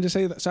 if we're going to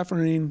say that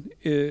suffering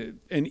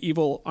and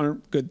evil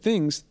aren't good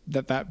things,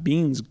 that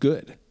being's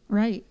good.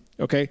 Right.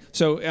 Okay.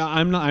 So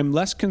I'm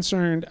less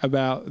concerned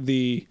about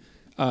the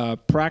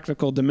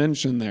practical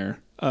dimension there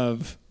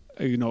of,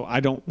 I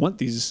don't want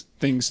these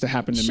things to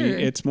happen to me.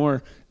 It's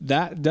more,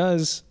 that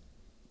does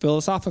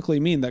philosophically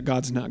mean that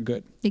God's not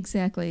good.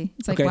 Exactly.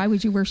 It's like, why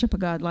would you worship a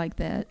God like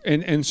that?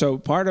 And so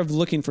part of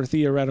looking for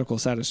theoretical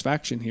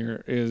satisfaction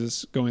here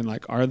is going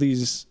like, are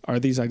these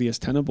ideas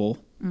tenable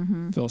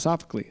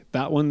philosophically?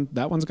 That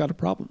one's got a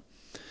problem.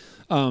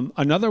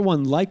 Another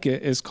one like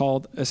it is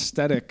called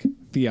aesthetic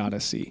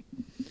theodicy.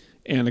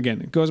 And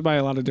again, it goes by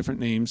a lot of different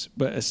names,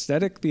 but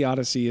aesthetic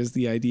theodicy is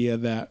the idea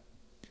that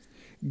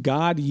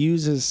God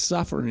uses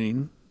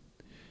suffering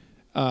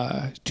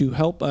to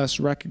help us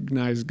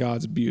recognize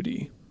God's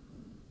beauty.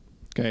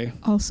 Okay.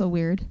 Also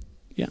weird.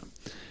 Yeah.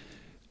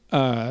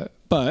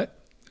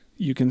 But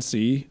you can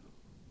see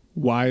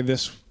why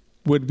this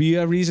would be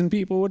a reason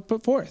people would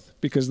put forth,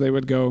 because they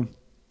would go,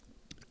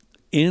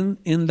 in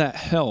that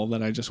hell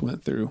that I just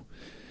went through,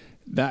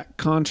 that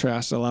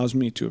contrast allows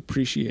me to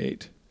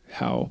appreciate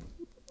how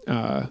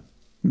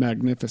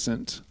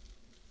magnificent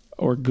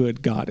or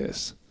good God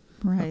is.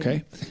 Right.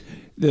 Okay.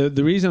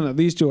 The reason that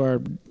these two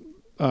are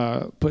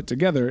put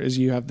together is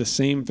you have the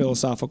same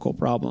philosophical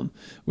problem,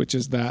 which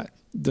is that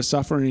the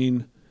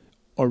suffering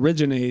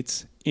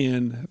originates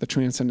in the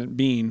transcendent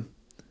being.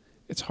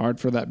 It's hard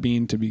for that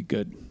being to be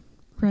good.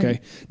 Right.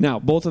 Okay. Now,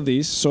 both of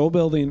these, soul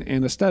building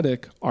and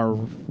aesthetic, are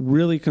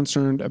really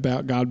concerned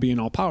about God being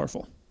all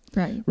powerful.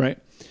 Right. Right.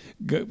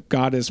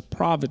 God is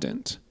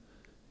provident.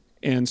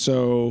 And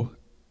so,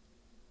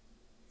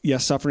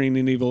 yes, suffering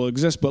and evil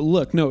exist, but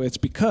look, no, it's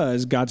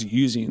because God's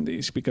using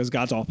these, because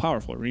God's all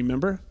powerful.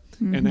 Remember?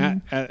 Mm-hmm.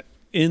 And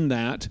in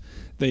that,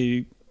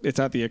 it's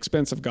at the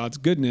expense of God's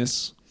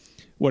goodness.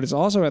 What it's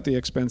also at the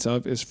expense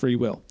of is free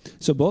will.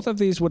 So both of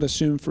these would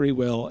assume free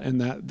will,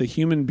 and that the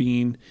human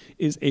being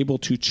is able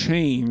to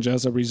change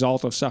as a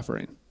result of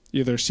suffering,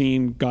 either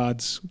seeing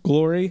God's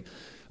glory,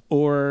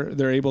 or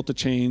they're able to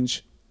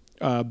change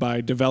by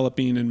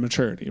developing in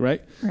maturity,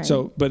 right?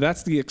 So, but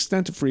that's the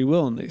extent of free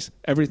will in these.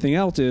 Everything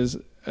else is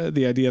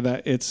the idea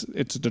that it's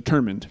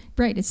determined.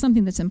 Right. It's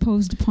something that's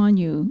imposed upon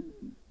you,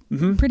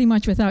 pretty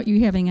much without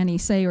you having any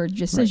say or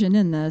decision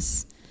in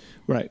this.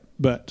 Right.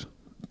 But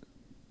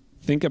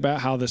think about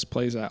how this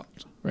plays out,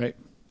 right?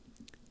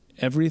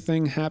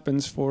 Everything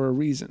happens for a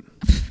reason.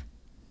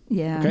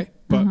 Yeah. Okay?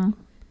 But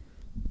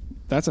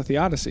that's a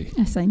theodicy.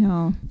 Yes, I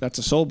know. That's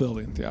a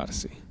soul-building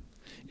theodicy.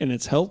 And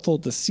it's helpful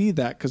to see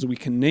that because we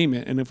can name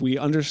it. And if we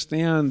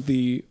understand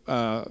the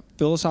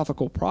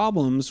philosophical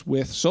problems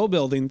with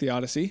soul-building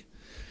theodicy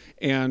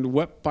and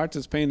what parts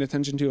it's paying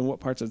attention to and what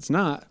parts it's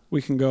not,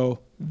 we can go,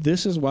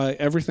 this is why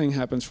everything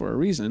happens for a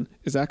reason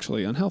is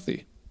actually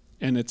unhealthy.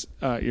 And it's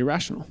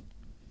irrational.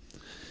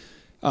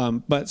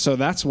 But so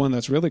that's one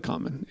that's really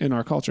common in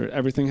our culture.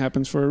 Everything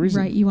happens for a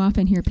reason. Right. You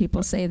often hear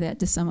people say that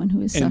to someone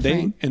who is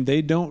suffering. And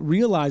they don't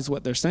realize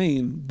what they're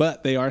saying,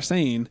 but they are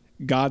saying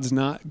God's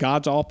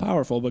all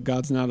powerful, but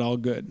God's not all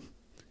good.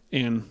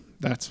 And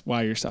that's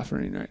why you're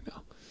suffering right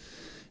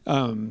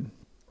now.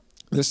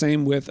 The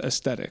same with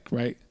aesthetic,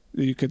 right?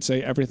 You could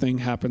say everything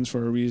happens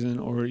for a reason,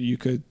 or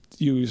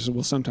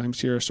will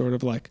sometimes hear sort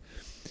of like,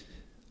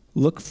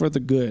 look for the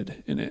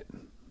good in it.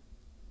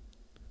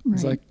 Right.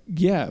 It's like,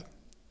 yeah,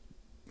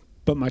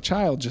 but my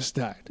child just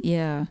died.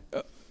 Yeah.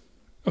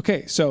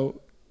 Okay,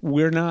 so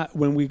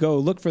when we go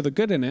look for the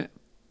good in it,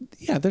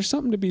 yeah, there's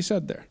something to be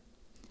said there.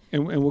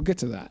 And we'll get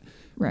to that.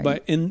 Right.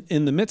 But in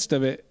the midst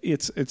of it,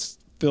 it's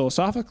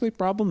philosophically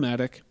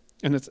problematic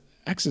and it's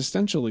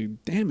existentially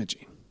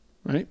damaging,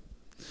 right?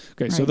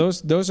 Okay, so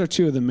those are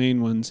two of the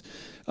main ones.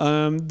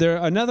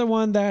 Another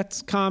one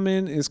that's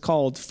common is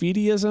called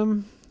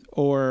fideism,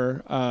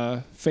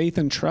 or faith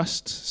and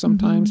trust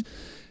sometimes.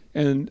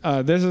 And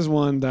this is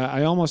one that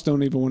I almost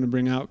don't even want to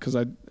bring out because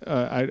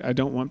I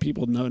don't want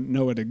people to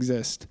know it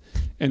exists.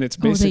 And it's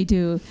they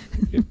do.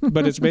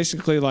 But it's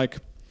basically like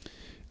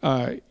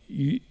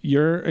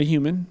you're a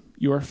human,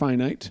 you are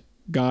finite.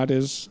 God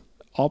is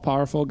all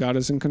powerful. God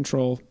is in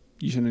control.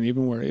 You shouldn't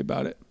even worry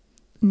about it.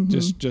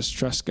 Just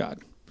trust God.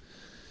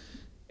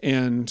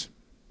 And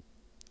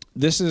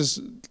this is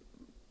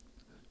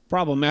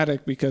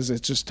problematic because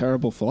it's just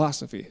terrible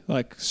philosophy.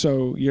 Like,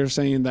 so you're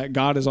saying that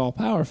God is all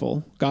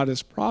powerful, God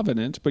is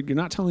provident, but you're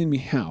not telling me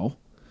how.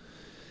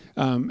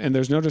 And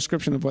there's no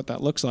description of what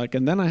that looks like.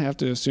 And then I have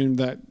to assume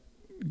that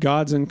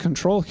God's in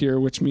control here,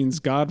 which means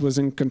God was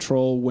in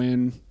control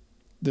when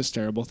this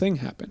terrible thing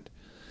happened.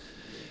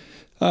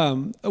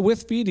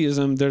 With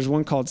fideism, there's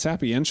one called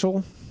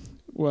sapiential,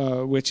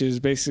 which is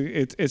basically,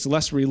 it's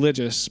less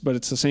religious, but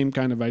it's the same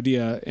kind of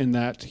idea in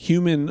that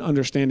human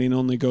understanding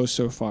only goes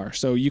so far.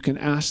 So you can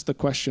ask the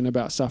question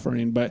about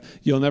suffering, but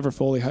you'll never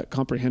fully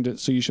comprehend it,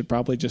 so you should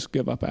probably just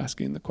give up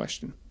asking the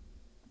question.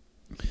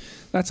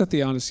 That's a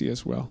theodicy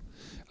as well.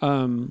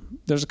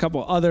 There's a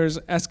couple others.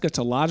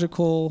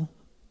 Eschatological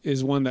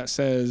is one that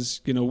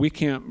says, we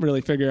can't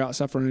really figure out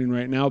suffering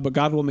right now, but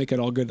God will make it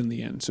all good in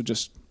the end. So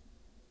just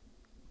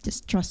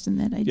trust in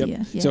that idea.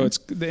 Yep. Yeah. So it's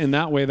in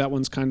that way, that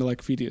one's kind of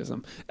like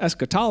fideism.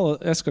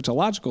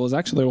 Eschatological is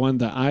actually one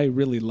that I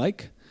really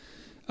like,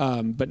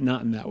 but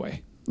not in that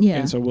way. Yeah.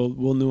 And so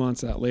we'll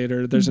nuance that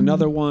later. There's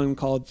another one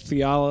called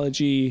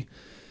theology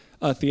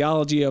of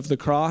the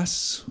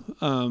cross,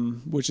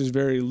 which is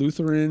very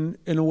Lutheran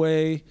in a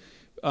way.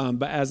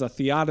 But as a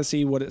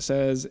theodicy, what it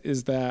says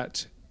is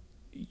that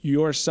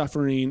your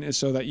suffering is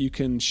so that you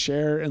can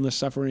share in the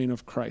suffering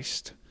of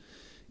Christ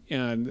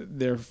and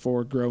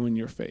therefore grow in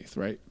your faith,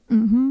 right?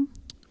 Mm-hmm.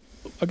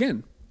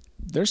 Again,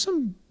 there's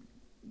some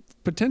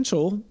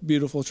potential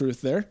beautiful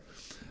truth there.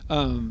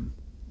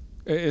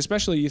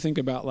 Especially you think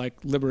about like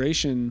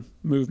liberation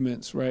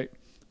movements, right?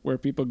 Where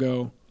people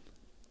go,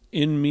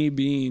 in me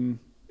being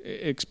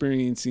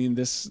experiencing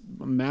this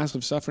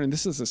massive suffering.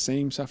 This is the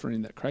same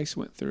suffering that Christ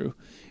went through,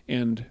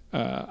 and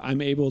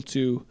I'm able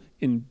to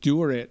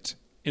endure it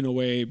in a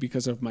way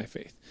because of my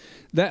faith.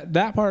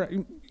 That part,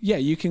 yeah,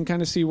 you can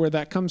kind of see where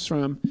that comes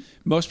from.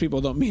 Most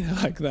people don't mean it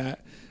like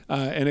that,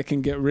 and it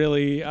can get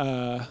really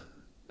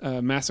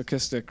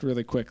masochistic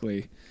really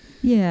quickly.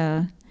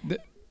 Yeah.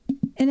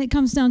 And it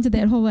comes down to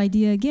that whole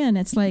idea again.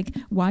 It's like,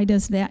 why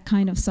does that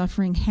kind of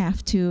suffering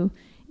have to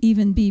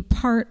even be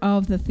part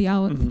of the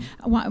theology?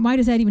 Why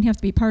does that even have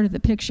to be part of the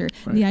picture?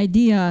 Right. The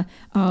idea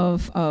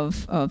of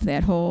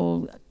that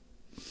whole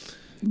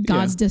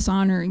God's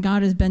dishonor, and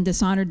God has been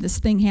dishonored. This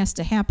thing has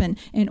to happen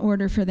in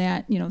order for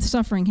that,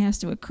 suffering has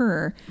to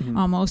occur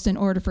almost in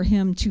order for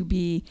him to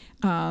be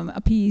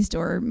appeased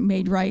or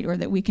made right, or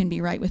that we can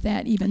be right with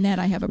that. Even that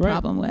I have a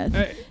problem with.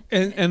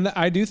 And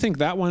I do think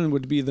that one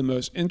would be the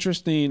most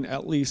interesting,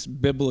 at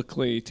least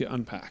biblically, to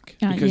unpack.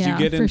 Because you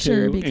get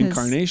into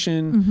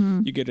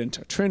incarnation, you get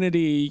into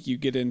Trinity, you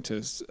get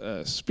into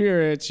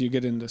spirits, you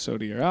get into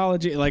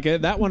soteriology. Like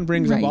that one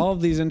brings up all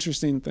of these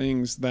interesting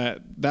things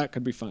that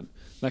could be fun.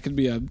 That could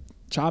be a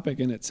topic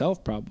in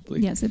itself,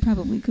 probably. Yes, it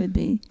probably could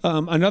be.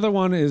 Another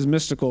one is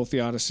mystical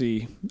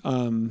theodicy,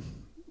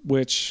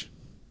 which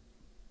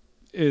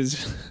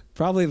is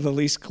probably the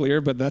least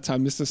clear, but that's how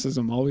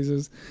mysticism always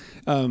is.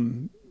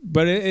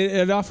 But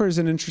it offers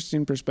an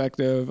interesting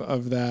perspective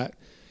of that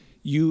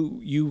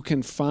you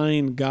can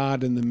find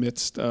God in the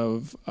midst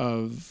of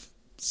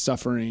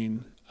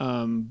suffering,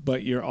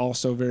 but you're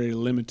also very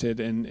limited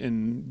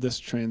in this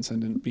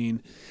transcendent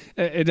being.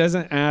 It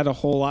doesn't add a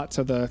whole lot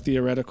to the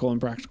theoretical and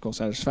practical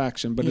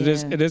satisfaction, but it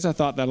is a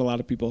thought that a lot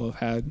of people have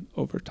had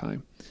over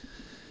time.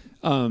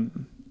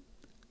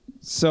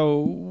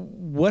 So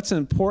what's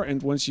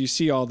important once you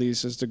see all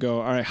these is to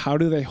go, all right, how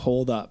do they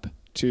hold up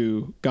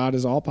to God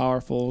is all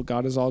powerful,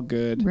 God is all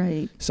good,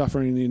 right?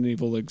 Suffering and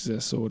evil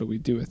exists, so what do we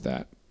do with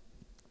that?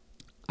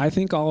 I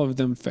think all of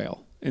them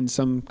fail in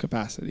some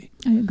capacity.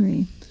 I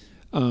agree.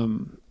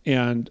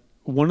 And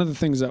one of the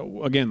things that,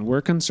 again,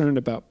 we're concerned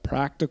about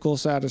practical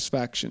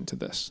satisfaction to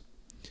this.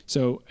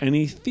 So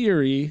any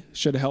theory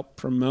should help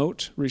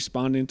promote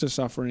responding to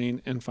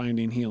suffering and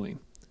finding healing.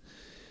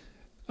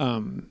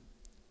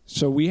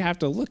 So we have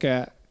to look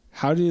at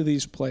how do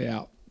these play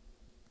out.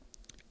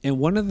 And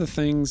one of the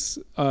things,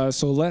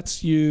 so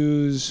let's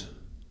use,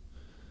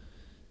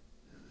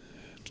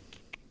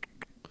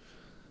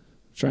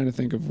 trying to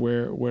think of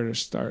where to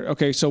start.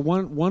 Okay, so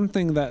one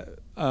thing that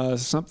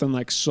something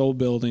like soul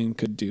building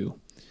could do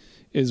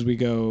is we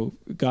go,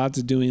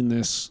 God's doing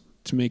this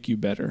to make you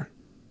better.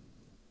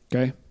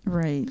 Okay?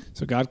 Right.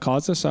 So God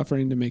caused the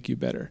suffering to make you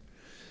better.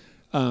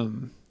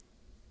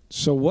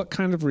 So what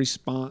kind of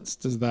response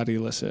does that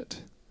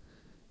elicit?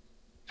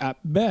 At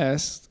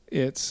best,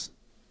 it's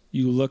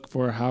you look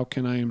for, how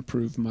can I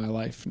improve my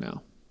life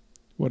now?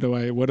 What do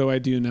I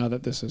do now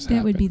that this has happened?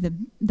 That would be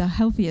the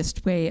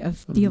healthiest way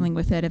of dealing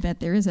with that. If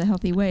there is a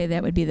healthy way,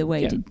 that would be the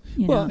way to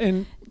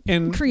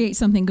and create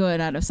something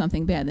good out of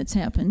something bad that's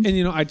happened.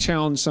 And I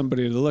challenge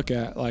somebody to look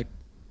at, like,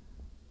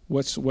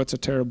 what's a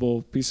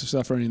terrible piece of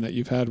suffering that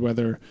you've had,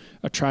 whether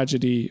a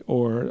tragedy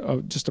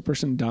or just a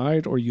person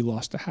died or you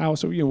lost a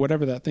house or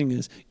whatever that thing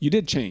is. You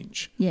did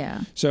change.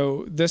 Yeah.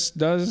 So this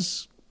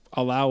does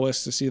allow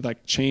us to see,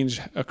 like, change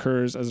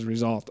occurs as a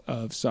result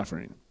of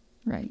suffering.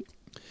 Right.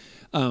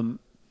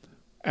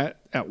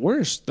 At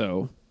worst,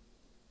 though,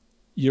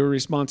 your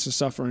response to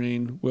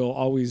suffering will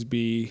always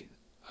be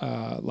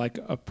like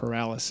a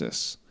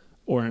paralysis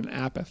or an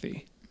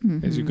apathy,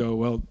 as you go,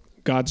 well,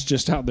 God's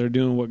just out there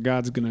doing what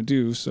God's going to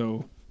do.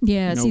 So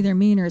it's either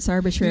mean or it's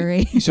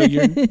arbitrary. So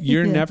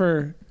you're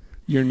never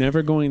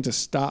going to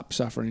stop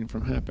suffering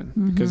from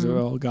happening because,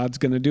 well, God's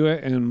going to do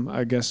it, and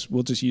I guess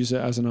we'll just use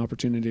it as an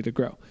opportunity to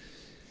grow.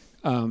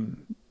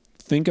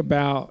 Think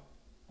about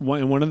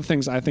one of the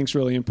things I think is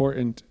really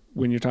important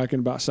when you're talking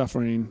about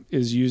suffering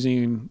is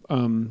using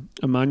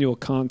Immanuel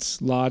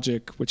Kant's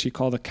logic, which he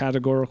called a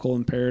categorical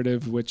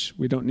imperative, which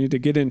we don't need to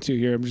get into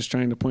here. I'm just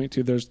trying to point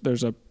to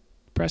there's a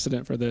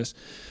precedent for this,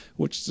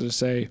 which is to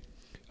say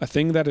a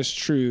thing that is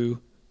true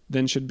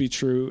then should be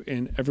true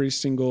in every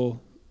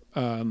single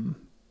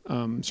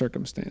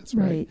circumstance,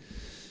 right?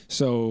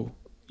 So,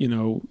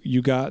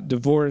 you got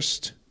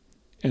divorced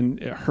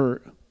and it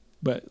hurt,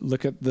 but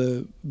look at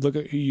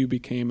who you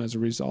became as a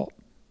result.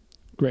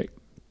 Great.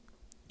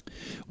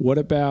 What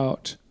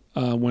about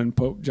when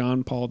Pope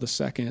John Paul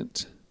II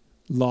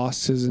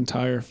lost his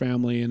entire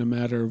family in a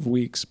matter of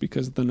weeks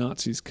because the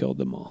Nazis killed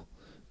them all,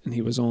 and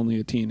he was only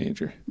a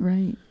teenager?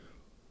 Right.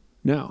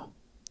 Now,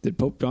 did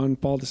Pope John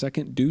Paul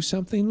II do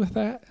something with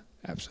that?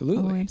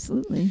 Absolutely. Oh,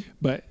 absolutely.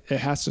 But it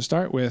has to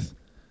start with,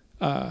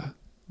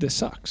 this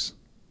sucks.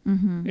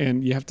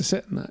 And you have to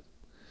sit in that.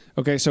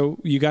 Okay, so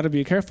you got to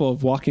be careful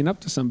of walking up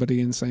to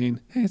somebody and saying,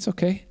 hey, it's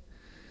okay.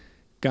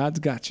 God's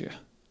got you.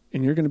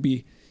 And you're going to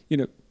be,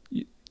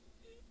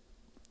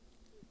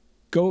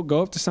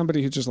 go up to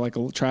somebody who just, like,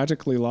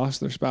 tragically lost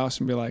their spouse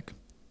and be like,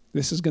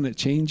 this is going to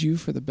change you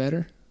for the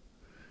better.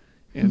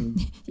 And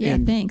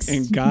thanks.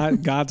 And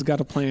God's got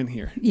a plan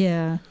here.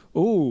 Yeah.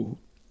 Ooh,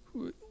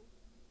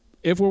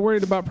 if we're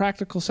worried about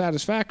practical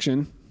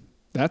satisfaction,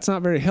 that's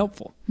not very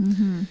helpful.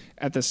 Mm-hmm.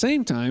 At the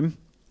same time,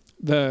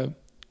 the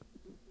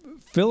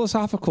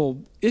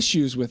philosophical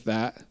issues with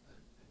that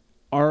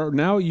are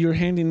now you're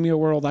handing me a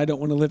world I don't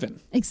want to live in.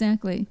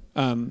 Exactly.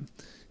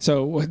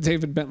 So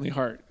David Bentley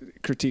Hart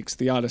critiques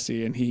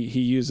Theodicy, and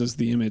he uses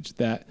the image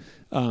that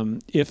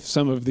if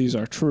some of these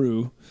are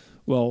true,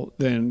 well,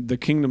 then the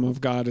kingdom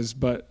of God is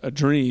but a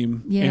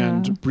dream,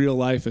 and real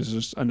life is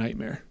just a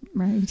nightmare.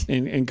 Right.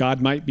 And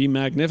God might be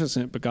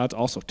magnificent, but God's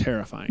also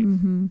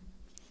terrifying.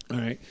 Mm-hmm. All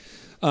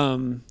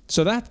right.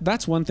 So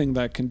that's one thing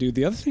that it can do.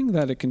 The other thing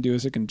that it can do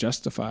is it can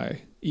justify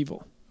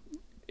evil.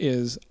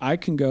 Is I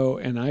can go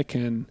and I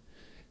can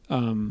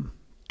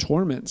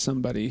torment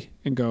somebody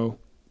and go,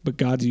 but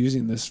God's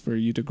using this for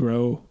you to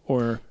grow,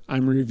 or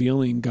I'm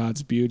revealing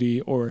God's beauty,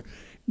 or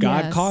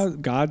God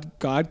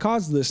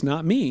caused this,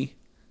 not me.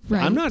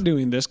 Right. I'm not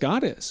doing this.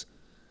 God is.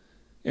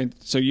 And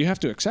so you have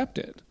to accept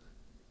it.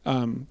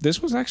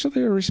 This was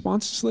actually a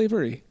response to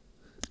slavery.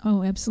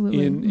 Oh,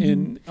 absolutely.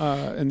 In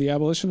the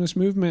abolitionist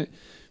movement,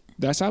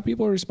 that's how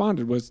people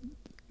responded was,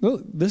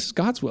 oh, this is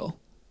God's will.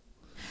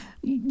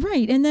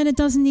 Right. And then it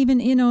doesn't even,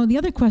 the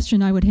other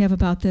question I would have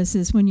about this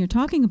is when you're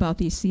talking about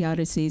these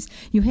theodicies,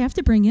 you have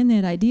to bring in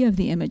that idea of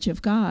the image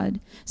of God.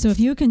 So if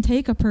you can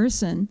take a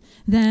person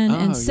then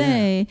and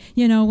say,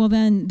 well,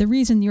 then the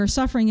reason you're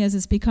suffering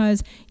is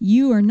because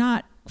you are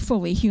not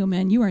fully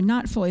human. You are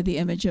not fully the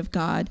image of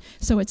God.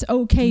 So it's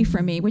okay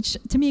for me, which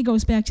to me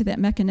goes back to that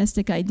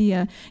mechanistic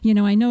idea.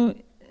 I know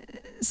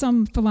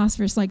some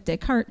philosophers like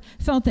Descartes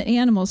felt that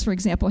animals, for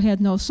example, had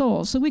no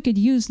soul, so we could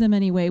use them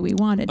any way we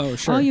wanted. Oh,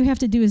 sure. All you have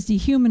to do is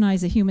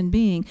dehumanize a human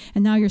being.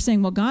 And now you're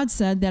saying, well, God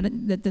said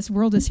that this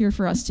world is here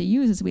for us to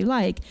use as we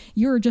like.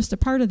 You're just a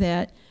part of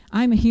that.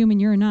 I'm a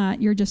human, you're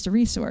not. You're just a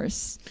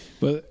resource.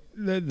 But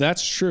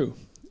that's true.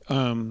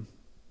 And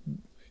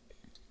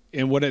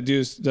what it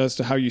does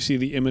to how you see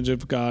the image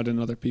of God in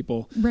other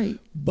people. Right.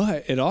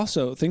 But it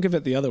also, think of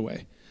it the other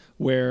way,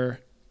 where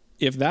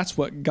if that's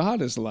what God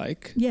is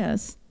like,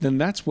 yes, then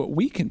that's what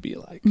we can be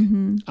like.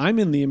 Mm-hmm. I'm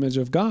in the image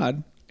of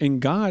God,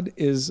 and God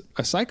is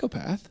a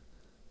psychopath.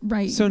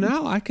 Right. So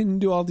now I can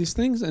do all these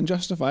things and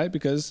justify it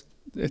because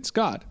it's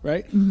God,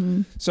 right?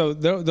 Mm-hmm. So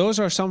those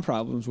are some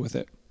problems with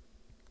it.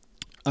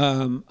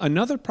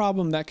 Another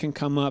problem that can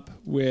come up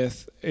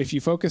with, if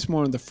you focus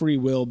more on the free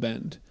will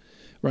bend,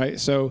 right?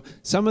 So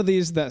some of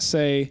these that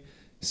say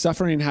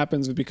suffering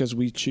happens because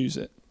we choose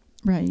it.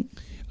 Right.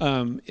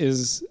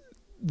 Is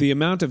the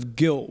amount of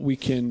guilt we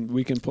can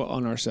put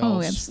on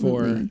ourselves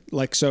for and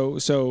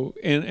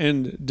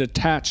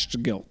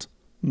detached guilt,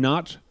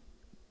 not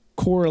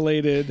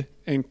correlated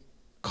and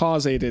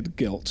causated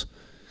guilt,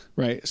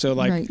 right? So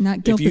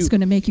not guilt that's going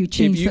to make you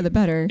change for the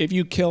better. If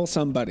you kill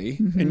somebody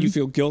and you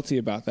feel guilty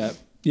about that,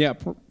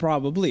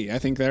 probably. I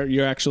think that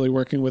you're actually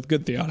working with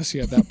good theodicy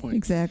at that point.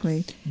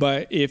 Exactly.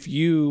 But if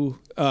you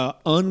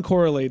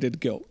uncorrelated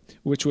guilt,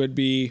 which would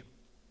be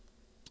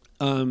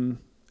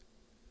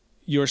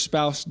your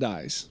spouse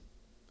dies,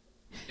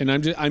 and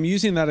I'm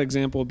using that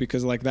example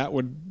because that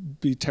would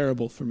be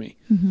terrible for me.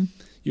 Mm-hmm.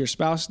 Your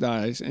spouse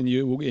dies, and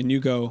you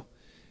go,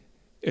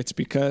 it's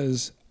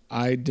because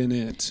I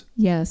didn't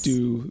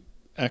do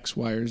X,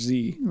 Y, or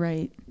Z,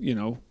 right?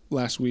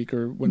 Last week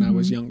or when I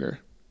was younger,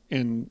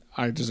 and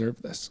I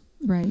deserve this.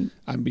 Right.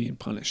 I'm being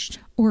punished.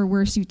 Or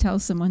worse, you tell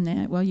someone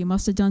that, well, you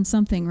must have done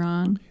something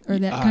wrong, or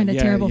that kind of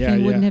terrible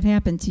thing wouldn't have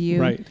happened to you.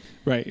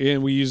 Right.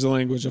 And we use the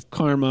language of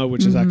karma,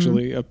 which is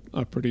actually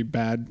a pretty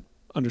bad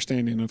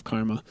understanding of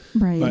karma.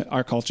 Right. But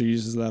our culture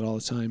uses that all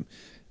the time.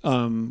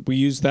 We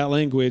use that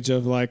language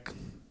of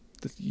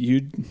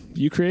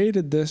you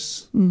created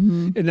this.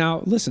 Mm-hmm. And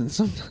now, listen,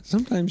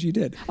 sometimes you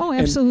did. Oh,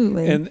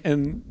 absolutely.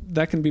 And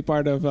that can be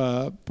part of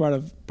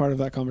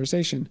that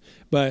conversation.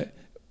 But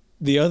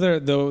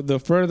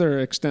the further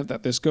extent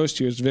that this goes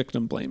to is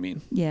victim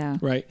blaming. Yeah.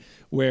 Right.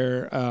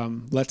 Where,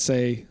 let's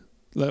say,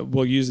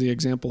 we'll use the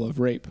example of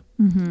rape.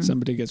 Mm-hmm.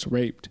 Somebody gets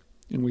raped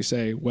and we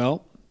say,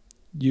 well,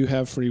 you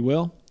have free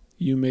will.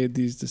 You made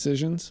these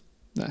decisions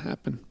that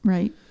happen.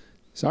 Right.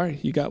 Sorry,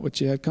 you got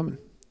what you had coming.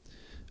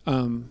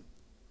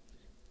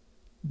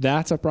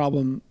 That's a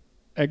problem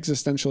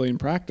existentially and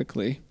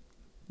practically.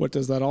 What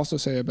does that also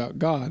say about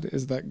God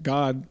is that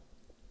God,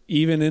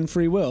 even in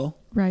free will,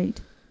 right,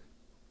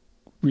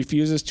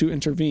 refuses to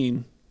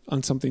intervene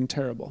on something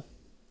terrible.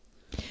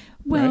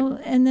 Well,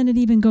 right? And then it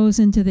even goes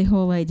into the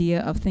whole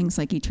idea of things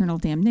like eternal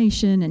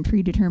damnation and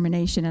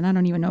predetermination. And I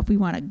don't even know if we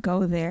want to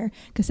go there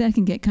because that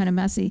can get kind of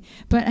messy.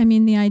 But I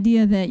mean, the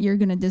idea that you're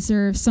going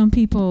to some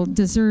people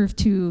deserve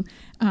to,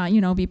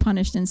 be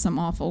punished in some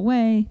awful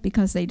way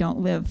because they don't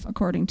live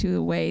according to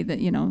a way that,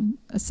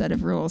 a set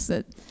of rules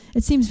that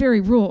it seems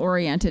very rule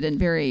oriented and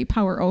very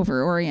power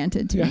over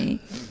oriented to me.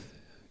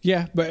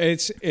 Yeah, but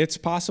it's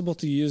possible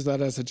to use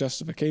that as a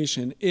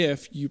justification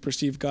if you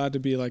perceive God to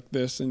be like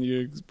this and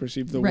you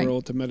perceive the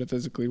world to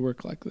metaphysically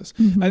work like this.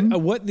 Mm-hmm.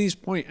 What these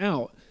point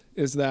out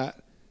is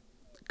that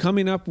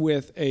coming up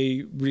with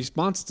a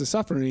response to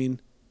suffering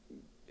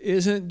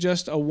isn't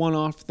just a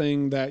one-off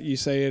thing that you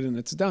say it and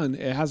it's done.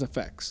 It has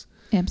effects.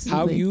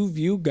 Absolutely. How you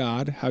view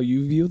God, how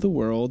you view the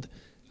world,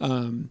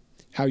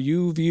 how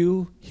you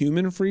view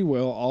human free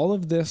will, all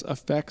of this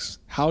affects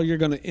how you're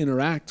going to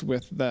interact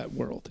with that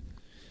world.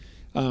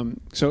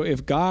 So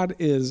if God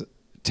is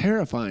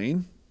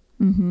terrifying,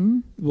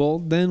 well,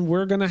 then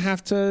we're going to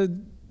have to,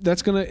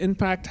 that's going to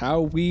impact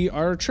how we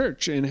are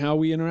church and how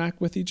we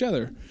interact with each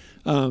other.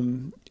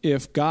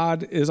 If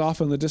God is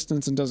off in the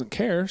distance and doesn't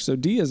care, so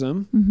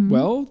deism,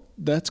 well,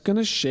 that's going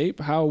to shape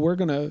how we're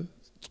going to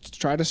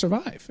try to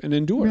survive and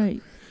endure.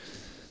 Right.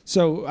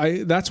 So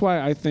that's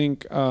why I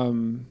think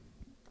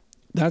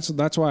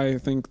that's why I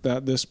think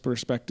that this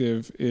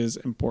perspective is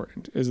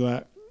important, is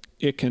that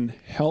it can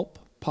help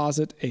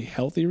posit a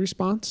healthy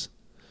response,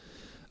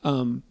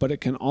 but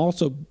it can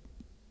also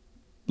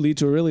lead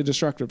to a really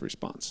destructive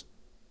response.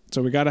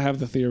 So we got to have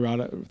the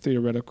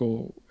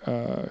theoretical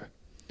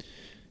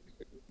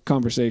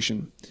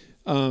conversation.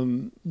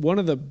 One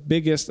of the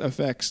biggest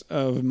effects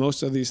of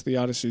most of these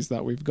theodicies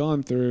that we've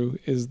gone through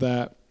is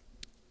that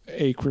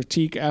a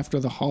critique after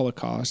the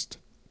Holocaust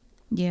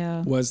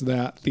was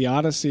that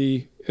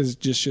theodicy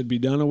should be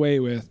done away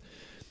with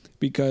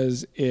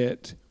because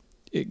it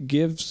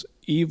gives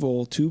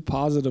evil too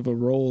positive a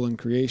role in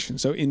creation.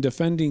 So in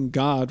defending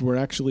God, we're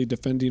actually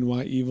defending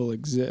why evil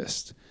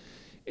exists.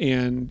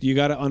 And you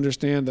got to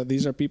understand that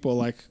these are people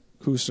like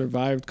who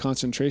survived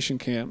concentration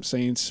camps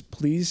saying,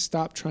 please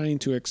stop trying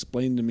to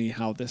explain to me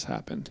how this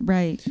happened.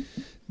 Right.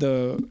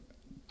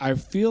 I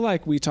feel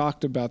like we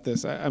talked about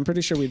this. I'm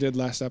pretty sure we did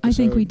last episode. I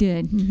think we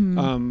did.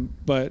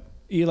 But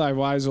Eli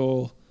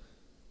Wiesel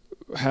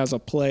has a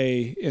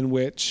play in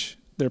which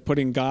they're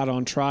putting God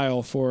on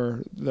trial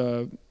for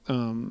the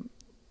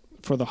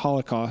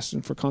Holocaust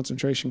and for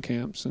concentration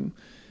camps. And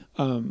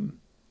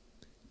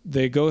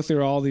they go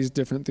through all these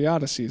different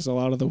theodicies, a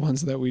lot of the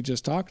ones that we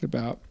just talked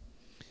about.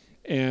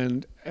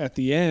 And at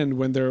the end,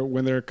 when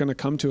they're going to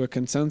come to a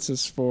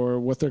consensus for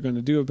what they're going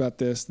to do about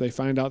this, they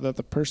find out that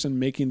the person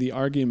making the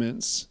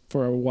arguments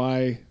for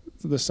why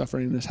the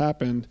suffering has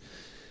happened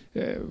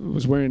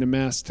was wearing a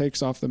mask,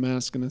 takes off the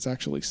mask, and it's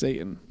actually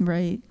Satan.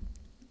 Right.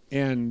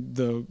 And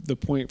the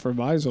point for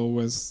Wiesel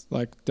was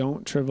like,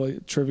 don't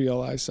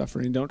trivialize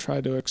suffering. Don't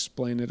try to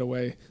explain it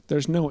away.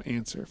 There's no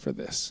answer for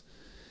this.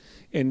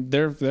 And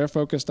they're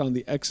focused on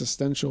the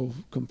existential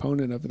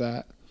component of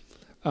that.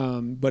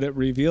 But it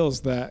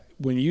reveals that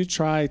when you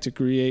try to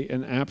create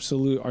an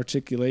absolute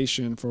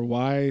articulation for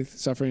why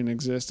suffering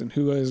exists and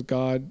who is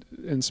God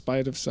in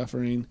spite of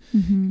suffering,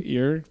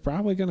 you're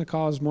probably going to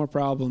cause more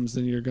problems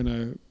than you're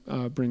going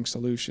to bring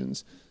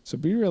solutions. So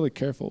be really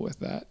careful with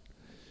that.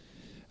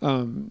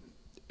 And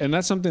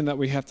that's something that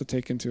we have to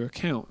take into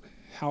account.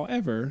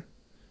 However,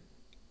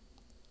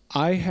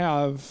 I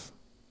have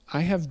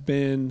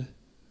been,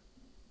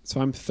 so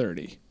I'm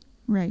 30.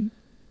 Right.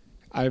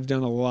 I've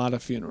done a lot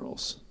of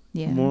funerals.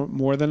 Yeah.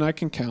 More than I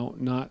can count.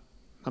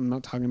 I'm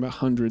not talking about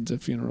hundreds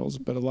of funerals,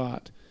 but a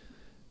lot.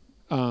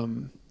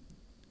 The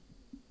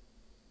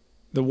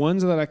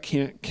ones that I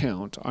can't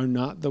count are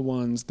not the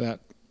ones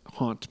that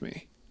haunt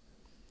me.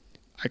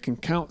 I can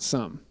count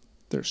some.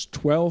 There's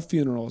 12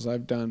 funerals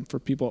I've done for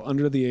people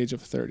under the age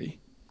of 30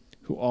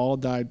 who all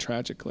died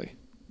tragically.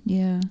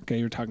 Yeah. Okay,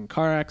 you're talking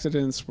car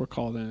accidents. We're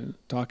talking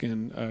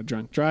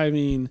drunk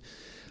driving.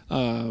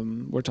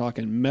 We're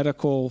talking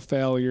medical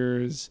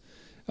failures.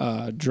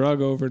 Drug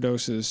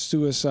overdoses,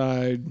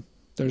 suicide.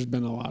 There's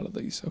been a lot of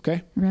these,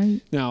 okay?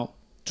 Right. Now,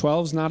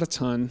 12's not a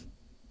ton.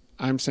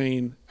 I'm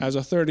saying as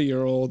a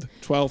 30-year-old,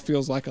 12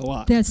 feels like a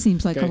lot. That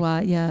seems like a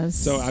lot, yes.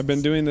 So I've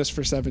been doing this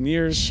for 7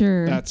 years.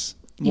 Sure. That's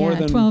more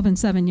than 12 and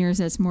 7 years,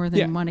 that's more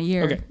than one a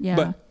year. Okay.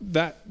 Yeah.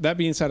 But that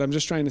being said, I'm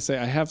just trying to say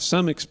I have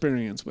some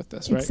experience with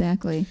this, right?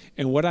 Exactly.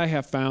 And what I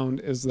have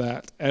found is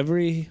that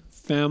every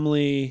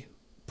family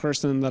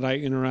person that I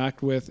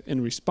interact with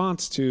in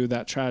response to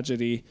that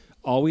tragedy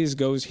always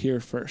goes here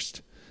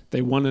first.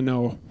 They want to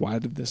know, why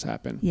did this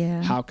happen?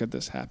 Yeah. How could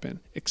this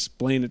happen?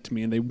 Explain it to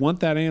me. And they want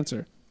that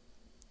answer.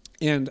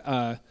 And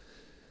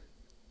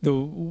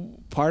the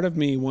part of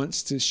me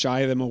wants to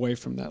shy them away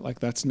from that. Like,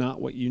 that's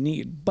not what you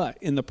need. But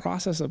in the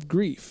process of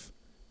grief,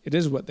 it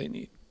is what they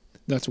need.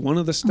 That's one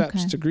of the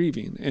steps to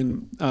grieving.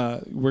 And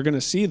we're going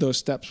to see those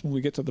steps when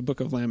we get to the book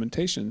of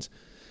Lamentations.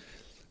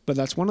 But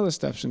that's one of the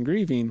steps in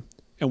grieving.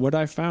 And what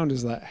I found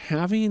is that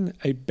having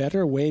a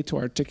better way to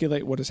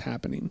articulate what is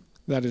happening,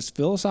 that is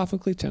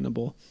philosophically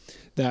tenable,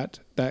 that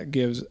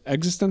gives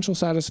existential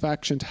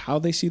satisfaction to how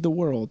they see the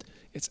world,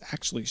 it's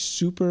actually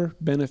super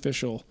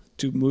beneficial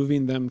to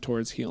moving them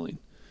towards healing.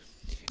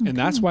 Okay. And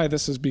that's why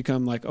this has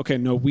become like, okay,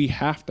 no, we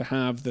have to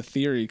have the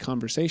theory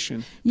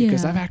conversation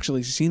because I've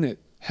actually seen it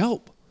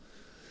help.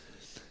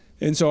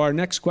 And so our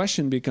next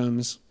question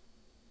becomes,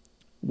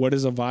 what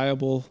is a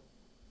viable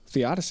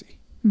theodicy?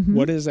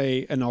 What is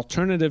an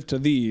alternative to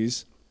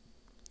these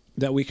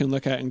that we can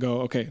look at and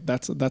go, okay,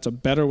 that's a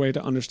better way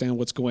to understand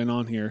what's going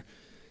on here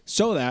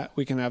so that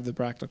we can have the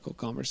practical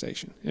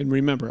conversation. And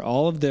remember,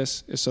 all of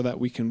this is so that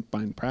we can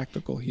find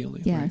practical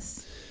healing.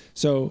 Yes. Right?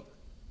 So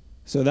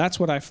So that's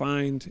what I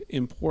find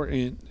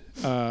important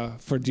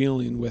for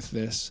dealing with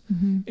this.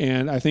 Mm-hmm.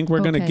 And I think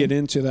we're going to get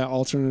into that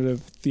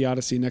alternative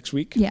theodicy next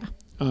week. Yeah.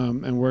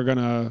 And we're going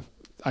to,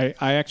 I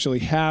actually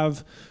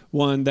have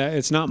one that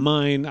it's not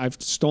mine.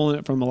 I've stolen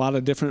it from a lot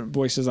of different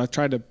voices. I've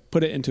tried to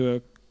put it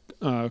into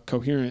a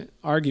coherent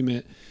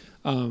argument.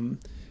 One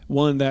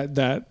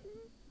that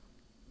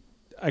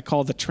I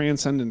call the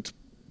transcendent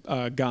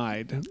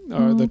guide,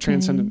 or the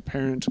transcendent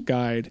parent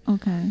guide.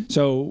 Okay.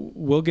 So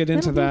we'll get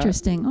into that.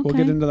 Interesting. Okay. We'll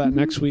get into that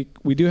next week.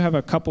 We do have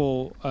a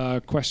couple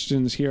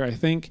questions here, I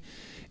think.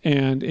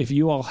 And if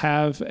you all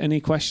have any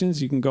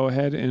questions, you can go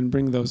ahead and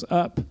bring those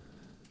up.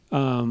 You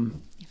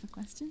have a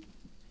question?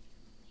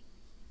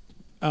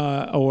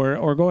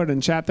 Or go ahead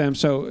and chat them.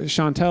 So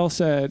Chantel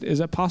said, is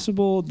it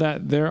possible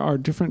that there are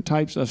different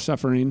types of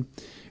suffering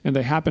and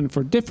they happen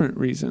for different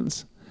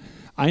reasons?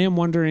 I am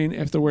wondering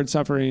if the word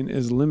suffering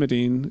is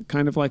limiting,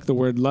 kind of like the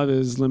word love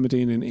is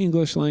limiting in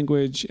English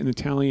language. In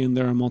Italian,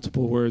 there are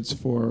multiple words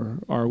for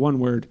our one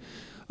word.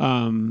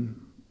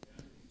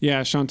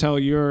 Yeah, Chantel,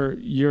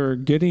 you're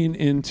getting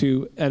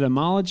into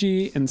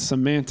etymology and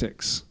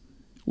semantics,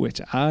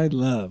 which I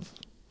love.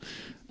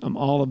 I'm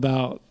all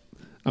about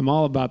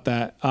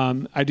that.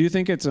 I do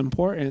think it's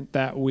important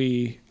that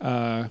we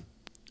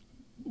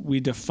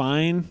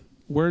define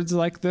words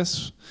like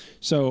this.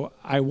 So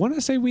I want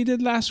to say we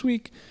did last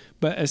week,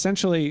 but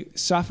essentially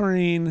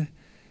suffering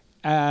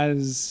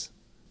as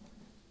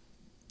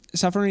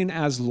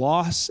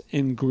loss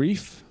and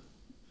grief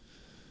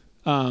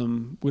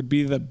would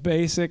be the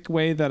basic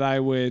way that I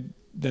would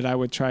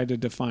try to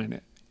define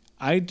it.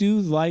 I do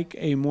like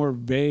a more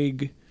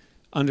vague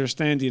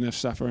understanding of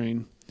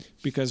suffering,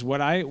 because what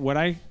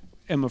I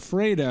am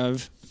afraid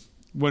of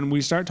when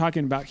we start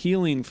talking about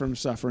healing from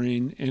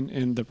suffering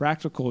and the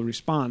practical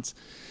response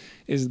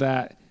is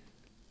that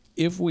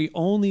if we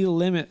only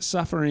limit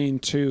suffering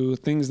to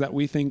things that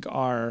we think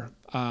are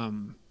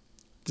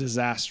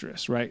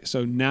disastrous, right?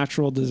 So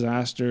natural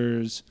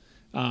disasters,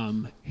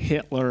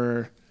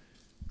 Hitler,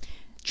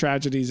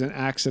 tragedies and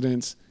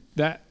accidents,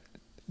 that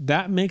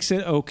makes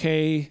it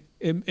okay.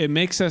 It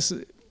makes us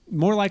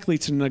more likely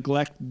to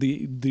neglect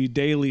the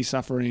daily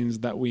sufferings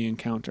that we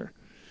encounter.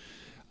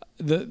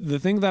 The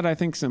thing that I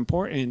think is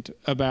important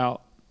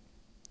about,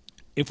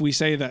 if we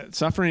say that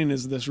suffering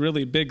is this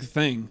really big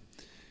thing,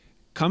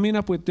 coming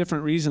up with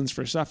different reasons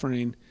for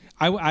suffering,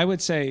 I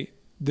would say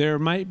there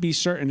might be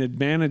certain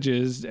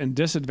advantages and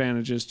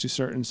disadvantages to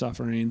certain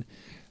suffering,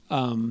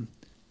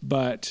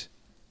 but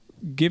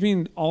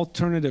giving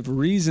alternative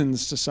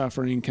reasons to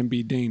suffering can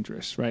be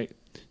dangerous, right?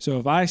 So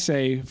if I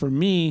say, for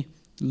me,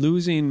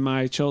 losing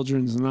my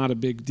children is not a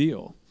big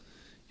deal,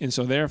 and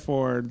so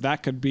therefore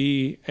that could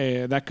be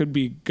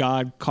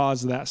God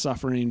caused that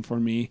suffering for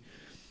me.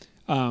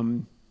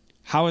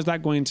 How is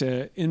that going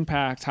to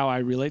impact how I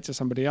relate to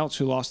somebody else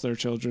who lost their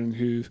children,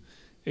 who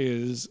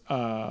is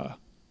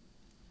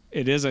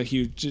it is a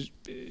huge,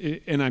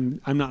 and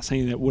I'm not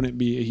saying that wouldn't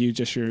be a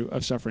huge issue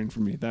of suffering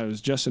for me. That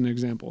was just an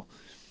example.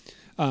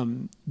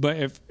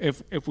 But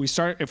if we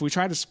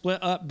try to split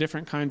up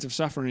different kinds of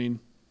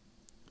suffering,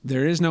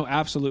 there is no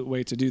absolute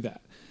way to do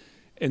that.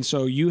 And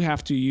so you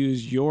have to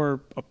use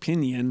your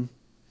opinion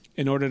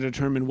in order to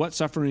determine what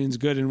suffering is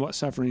good and what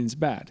suffering is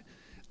bad.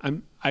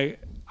 I'm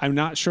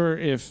not sure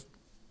if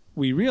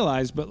we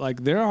realize, but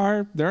like there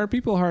are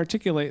people who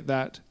articulate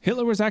that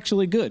Hitler was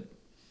actually good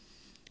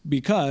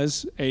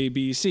because A,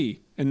 B,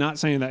 C, and not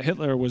saying that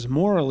Hitler was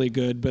morally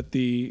good, but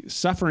the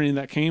suffering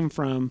that came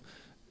from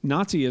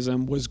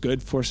Nazism was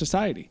good for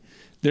society.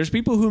 There's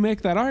people who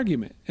make that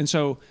argument. And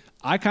so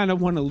I kind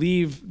of want to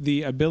leave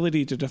the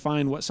ability to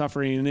define what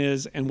suffering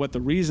is and what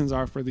the reasons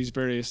are for these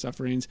various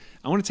sufferings.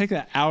 I want to take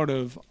that out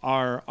of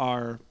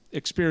our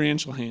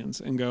experiential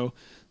hands and go,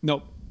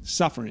 nope,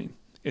 suffering.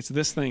 It's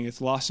this thing. It's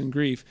loss and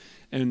grief.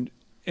 And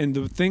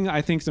the thing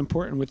I think is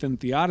important within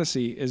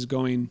theodicy is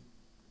going,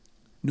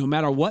 no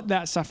matter what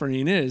that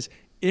suffering is,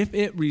 if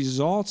it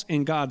results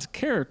in God's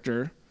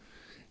character,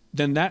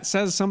 then that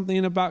says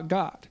something about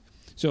God.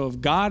 So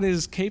if God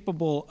is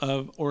capable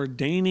of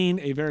ordaining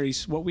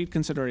what we'd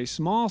consider a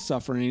small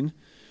suffering,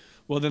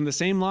 well, then the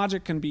same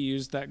logic can be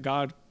used that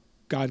God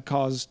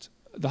caused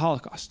the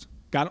Holocaust.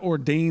 God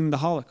ordained the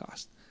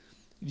Holocaust.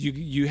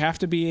 You have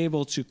to be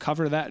able to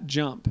cover that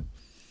jump.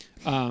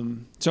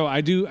 So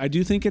I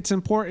do think it's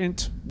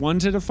important, one,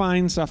 to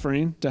define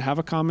suffering, to have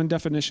a common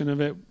definition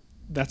of it.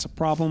 That's a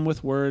problem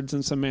with words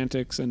and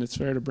semantics, and it's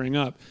fair to bring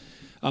up.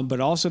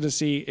 But also to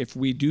see if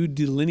we do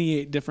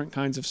delineate different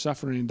kinds of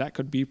suffering, that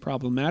could be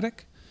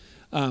problematic.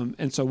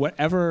 And so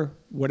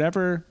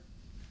whatever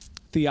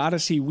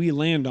theodicy we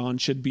land on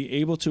should be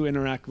able to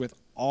interact with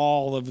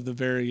all of the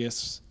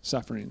various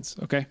sufferings.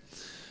 Okay?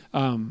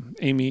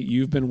 Amy,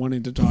 you've been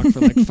wanting to talk for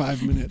like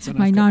 5 minutes. And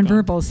my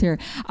nonverbals here.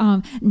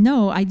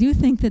 No, I do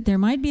think that there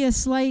might be a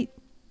slight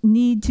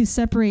need to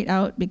separate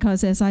out,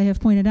 because as I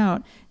have pointed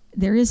out,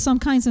 there is some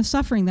kinds of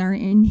suffering that are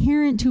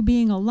inherent to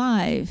being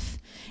alive.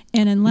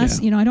 And unless,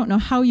 I don't know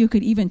how you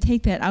could even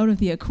take that out of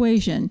the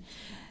equation.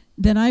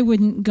 then I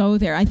wouldn't go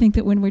there. I think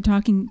that when we're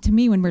talking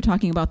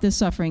about this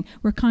suffering,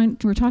 we're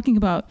talking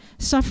about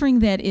suffering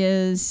that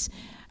is,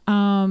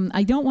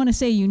 I don't want to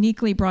say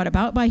uniquely brought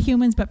about by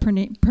humans, but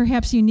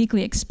perhaps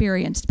uniquely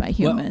experienced by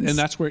humans. Well, and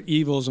that's where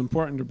evil is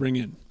important to bring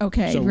in.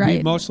 Okay, so right.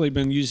 We've mostly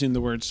been using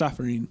the word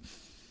suffering.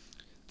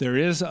 There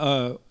is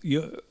but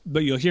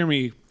you'll hear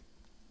me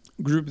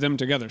group them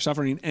together,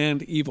 suffering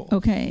and evil.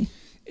 Okay.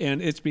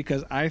 And it's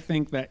because I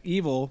think that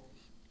evil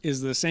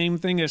is the same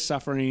thing as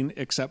suffering,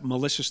 except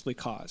maliciously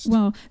caused.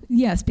 Well,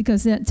 yes,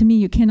 because to me,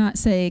 you cannot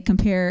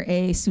compare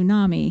a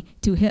tsunami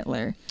to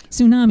Hitler.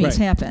 Tsunamis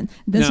happen.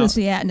 This was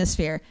the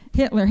atmosphere.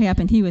 Hitler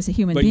happened. He was a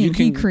human being.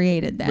 He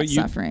created that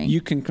suffering.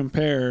 You can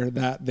compare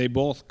that they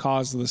both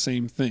cause the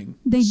same thing.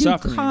 They do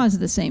cause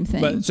the same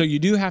thing. But so you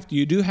do have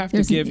to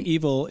give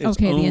evil its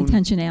own. The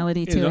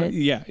intentionality to it.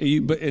 Yeah,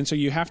 and so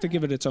you have to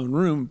give it its own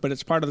room, but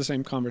it's part of the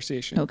same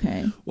conversation.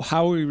 Okay. Well,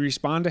 how we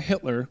respond to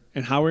Hitler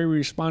and how we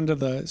respond to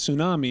the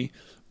tsunami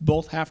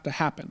both have to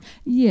happen.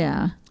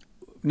 Yeah.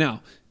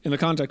 Now, in the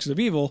context of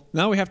evil,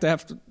 now we have to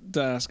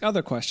ask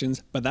other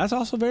questions, but that's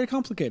also very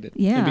complicated.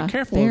 Yeah, and be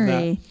careful of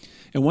that.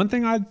 And one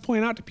thing I'd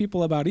point out to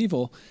people about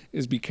evil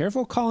is be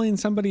careful calling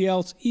somebody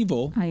else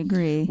evil. I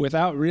agree.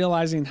 Without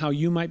realizing how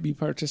you might be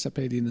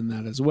participating in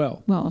that as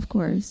well. Well, of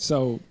course.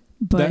 So,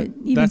 but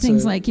even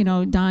things like,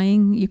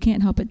 dying, you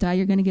can't help but die.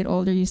 You're going to get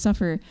older. You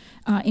suffer.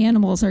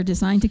 Animals are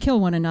designed to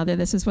kill one another.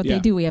 This is what they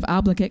do. We have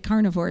obligate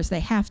carnivores. They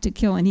have to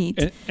kill and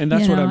eat. And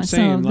that's what I'm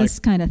saying. So this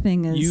kind of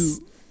thing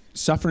is...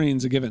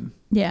 Suffering's a given.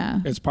 Yeah.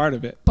 It's part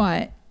of it.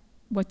 But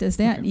what does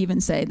that even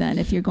say then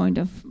if you're going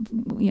to,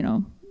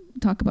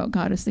 talk about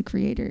God as the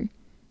creator?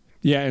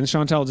 Yeah, and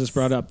Chantal just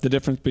brought up the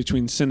difference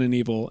between sin and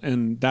evil,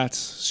 and that's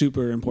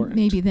super important.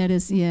 Maybe that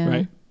is, yeah.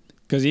 Right?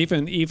 Because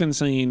even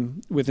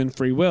saying within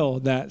free will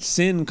that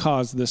sin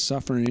caused this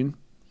suffering,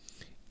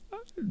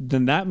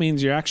 then that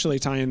means you're actually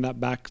tying that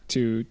back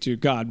to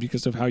God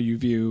because of how you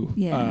view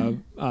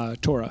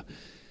Torah.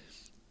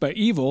 But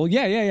evil,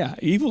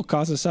 evil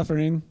causes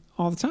suffering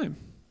all the time.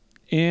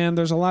 And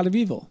there's a lot of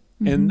evil.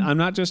 Mm-hmm. And I'm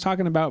not just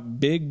talking about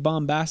big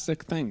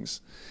bombastic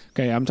things.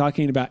 Okay, I'm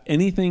talking about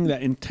anything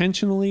that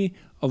intentionally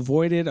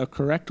avoided a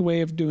correct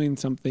way of doing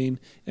something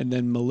and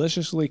then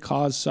maliciously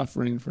caused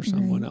suffering for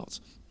someone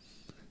else.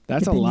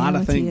 That's a lot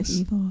of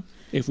things. Of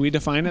if we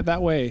define it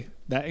that way,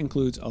 that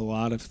includes a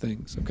lot of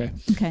things. Okay.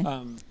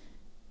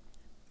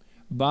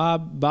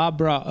 Bob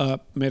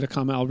made a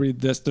comment. I'll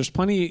read this. There's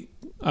plenty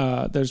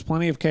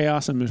of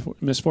chaos and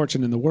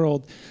misfortune in the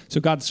world, so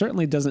God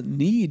certainly doesn't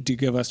need to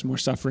give us more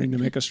suffering to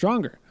make us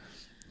stronger.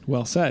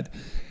 Well said.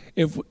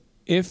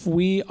 If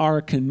we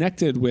are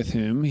connected with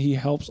him, he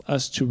helps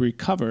us to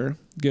recover,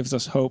 gives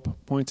us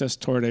hope, points us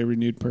toward a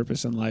renewed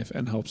purpose in life,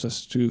 and helps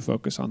us to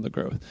focus on the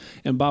growth.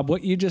 And Bob,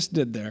 what you just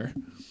did there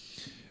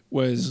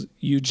was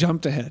you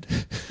jumped ahead.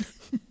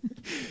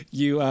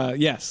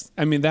 Yes.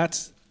 I mean,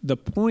 that's the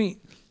point.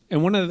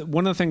 And one of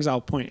the things I'll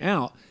point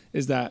out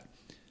is that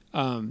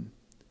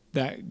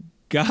that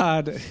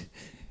God,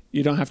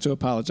 you don't have to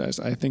apologize.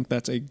 I think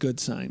that's a good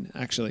sign,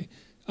 actually,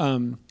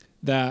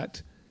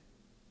 that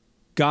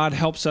God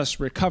helps us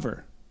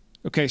recover.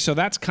 Okay, so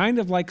that's kind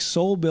of like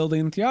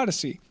soul-building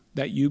theodicy,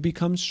 that you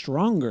become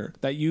stronger,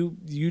 that you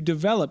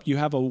develop, you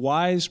have a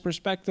wise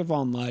perspective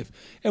on life.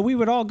 And we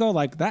would all go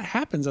like, that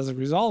happens as a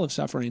result of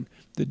suffering.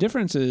 The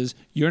difference is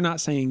you're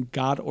not saying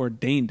God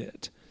ordained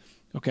it,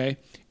 okay?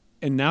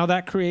 And now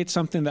that creates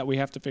something that we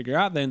have to figure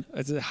out then,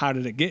 how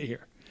did it get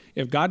here?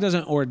 If God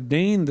doesn't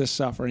ordain this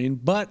suffering,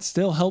 but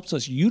still helps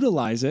us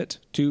utilize it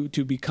to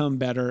become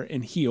better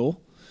and heal,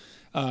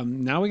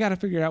 now we got to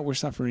figure out where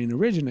suffering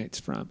originates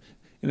from.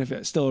 And if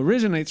it still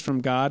originates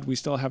from God, we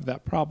still have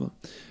that problem.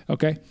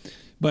 Okay?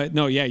 But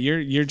no, yeah,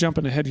 you're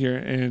jumping ahead here,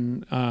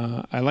 and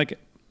I like it.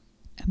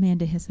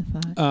 Amanda has a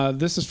thought.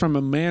 This is from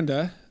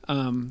Amanda,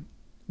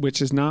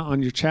 which is not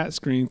on your chat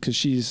screen because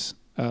she's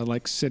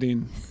like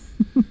sitting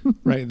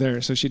right there.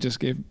 So she just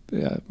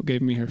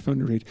gave me her phone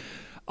to read.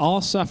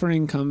 All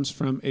suffering comes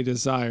from a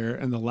desire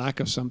and the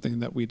lack of something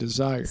that we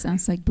desire.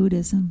 Sounds like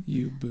Buddhism.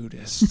 You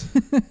Buddhist.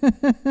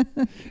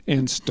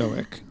 And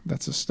Stoic.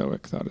 That's a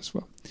Stoic thought as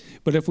well.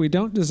 But if we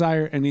don't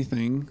desire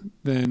anything,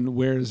 then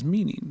where is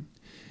meaning?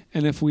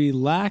 And if we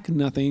lack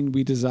nothing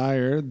we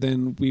desire,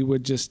 then we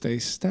would just stay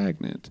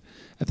stagnant.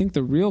 I think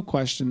the real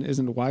question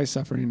isn't why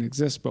suffering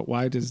exists, but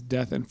why does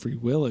death and free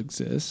will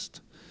exist?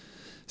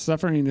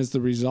 Suffering is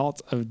the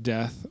result of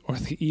death or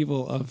the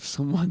evil of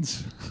someone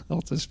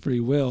else's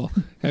free will.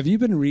 Have you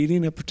been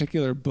reading a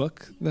particular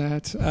book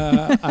that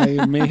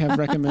I may have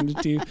recommended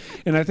to you?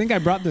 And I think I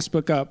brought this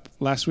book up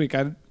last week.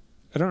 I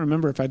don't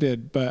remember if I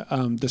did, but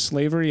The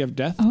Slavery of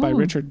Death by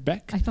Richard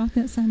Beck. I thought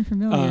that sounded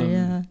familiar,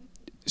 yeah.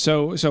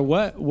 So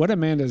what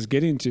Amanda's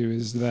getting to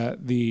is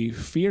that the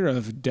fear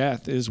of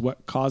death is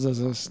what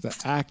causes us to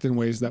act in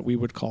ways that we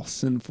would call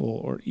sinful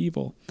or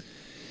evil.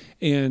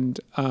 And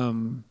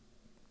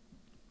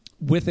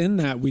within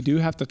that, we do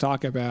have to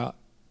talk about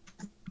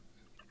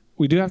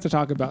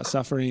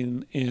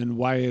suffering and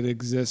why it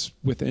exists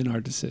within our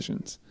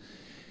decisions.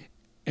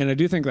 And I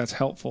do think that's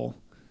helpful.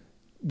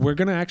 We're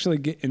going to actually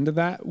get into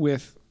that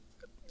with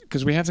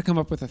because we have to come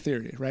up with a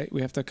theory, right?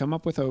 We have to come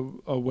up with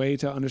a way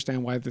to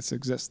understand why this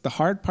exists. The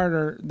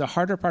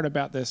harder part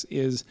about this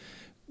is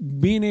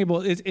being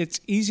able, it's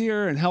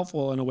easier and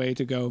helpful in a way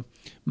to go,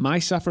 my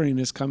suffering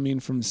is coming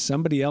from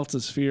somebody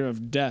else's fear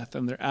of death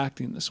and they're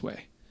acting this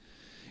way.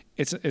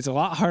 It's a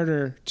lot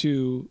harder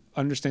to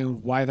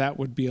understand why that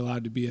would be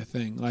allowed to be a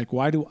thing. Like,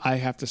 why do I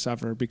have to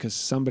suffer because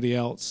somebody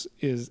else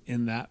is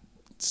in that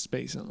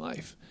space in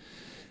life?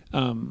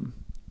 And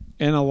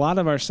a lot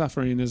of our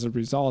suffering is a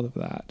result of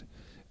that.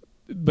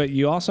 But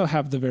you also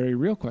have the very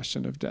real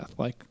question of death.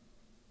 Like,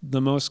 the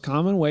most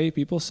common way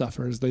people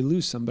suffer is they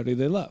lose somebody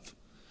they love.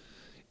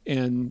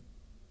 And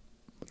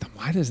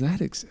why does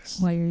that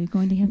exist? Why are you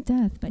going to have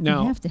death? But you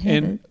have to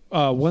have it.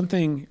 One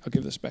thing, I'll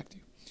give this back to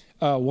you.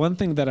 One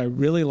thing that I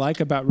really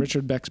like about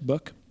Richard Beck's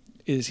book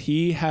is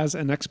he has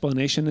an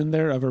explanation in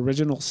there of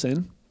original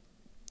sin.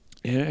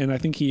 And I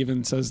think he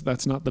even says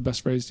that's not the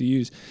best phrase to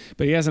use.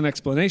 But he has an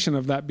explanation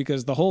of that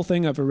because the whole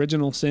thing of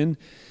original sin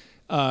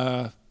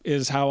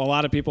is how a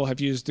lot of people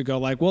have used to go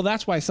like, well,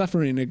 that's why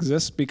suffering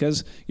exists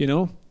because,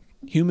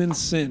 humans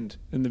sinned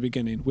in the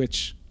beginning,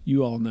 which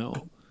you all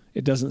know.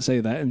 It doesn't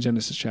say that in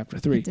Genesis chapter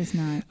 3. It does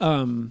not.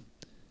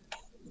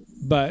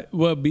 But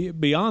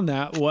beyond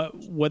that,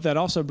 what that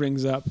also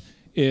brings up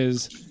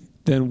is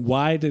then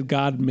why did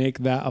God make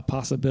that a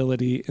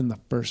possibility in the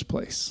first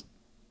place?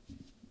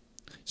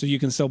 So you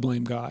can still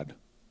blame God,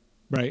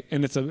 right?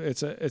 And it's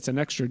an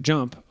extra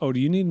jump. Oh, do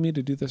you need me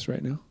to do this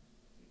right now?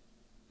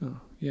 Oh,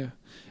 yeah.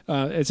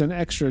 It's an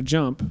extra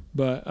jump,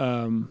 but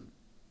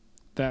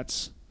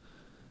that's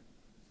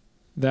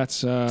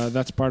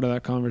part of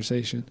that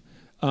conversation.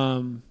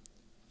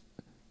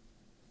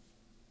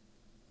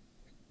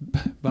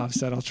 Bob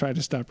said, I'll try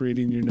to stop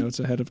reading your notes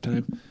ahead of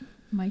time.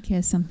 Mike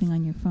has something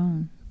on your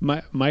phone.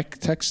 Mike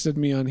texted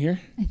me on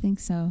here? I think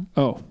so.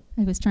 Oh.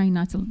 I was trying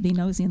not to be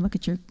nosy and look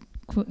at your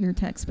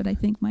text, but I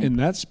think Mike... And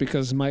that's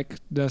because Mike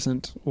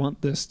doesn't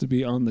want this to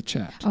be on the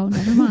chat. Oh,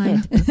 never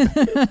mind.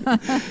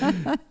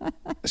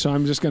 So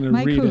I'm just going to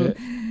read it.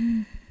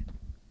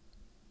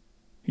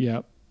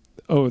 Yeah.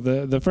 Oh,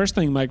 the first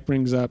thing Mike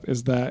brings up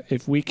is that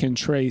if we can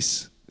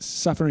trace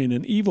suffering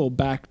and evil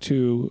back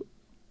to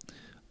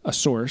a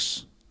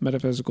source,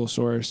 metaphysical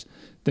source,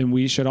 then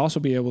we should also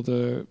be able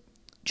to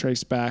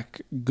trace back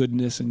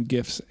goodness and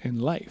gifts in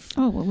life.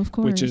 Oh, well, of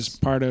course. Which is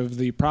part of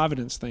the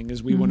providence thing,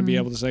 is we want to be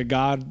able to say,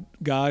 God,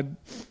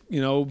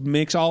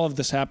 makes all of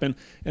this happen.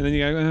 And then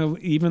you got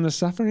even the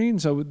suffering.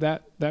 So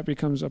that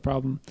becomes a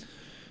problem.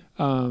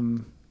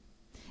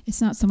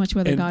 It's not so much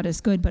whether God is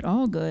good, but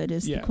all good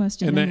is the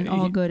question. And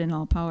all good and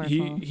all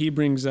powerful. He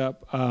brings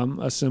up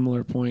a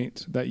similar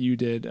point that you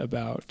did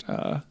about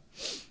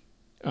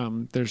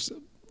there's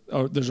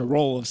a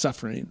role of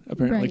suffering,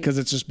 apparently, because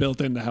it's just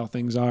built into how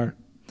things are.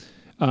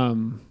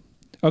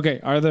 Okay,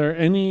 are there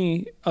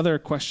any other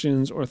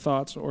questions or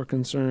thoughts or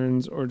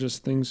concerns or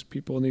just things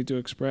people need to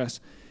express?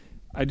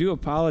 I do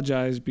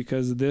apologize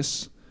because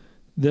this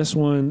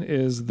one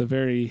is the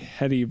very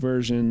heady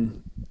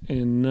version,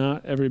 and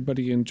not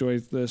everybody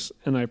enjoys this.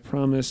 And I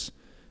promise,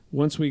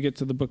 once we get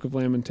to the Book of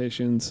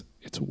Lamentations,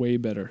 it's way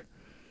better.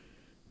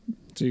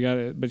 So you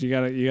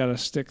gotta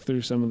stick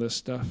through some of this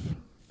stuff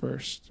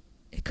first.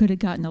 It could have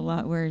gotten a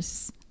lot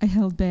worse. I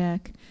held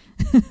back.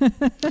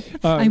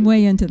 I'm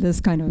way into this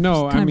kind of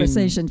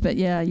conversation, but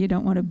you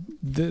don't want to.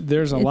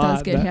 There's a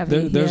lot.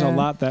 There's a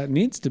lot that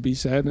needs to be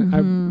said.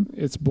 Mm-hmm.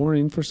 It's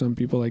boring for some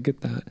people. I get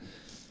that.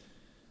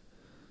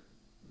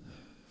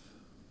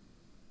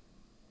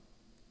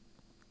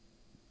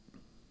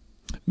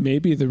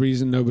 Maybe the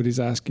reason nobody's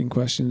asking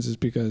questions is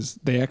because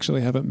they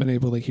actually haven't been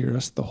able to hear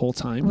us the whole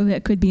time. Well,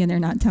 that could be, and they're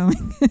not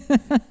telling.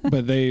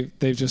 But they've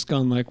just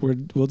gone like,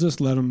 we'll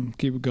just let them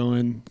keep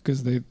going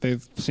because they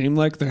seem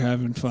like they're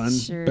having fun.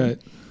 Sure.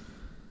 But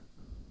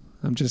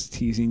I'm just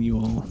teasing you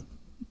all.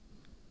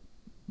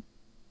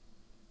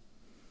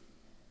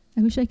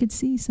 I wish I could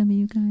see some of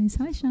you guys.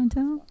 Hi,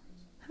 Chantel.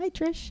 Hi,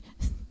 Trish.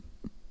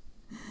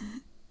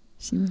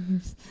 She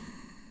waves.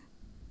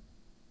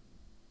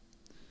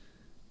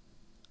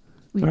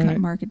 We've got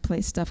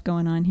marketplace stuff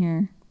going on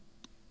here.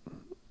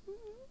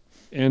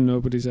 And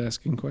nobody's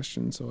asking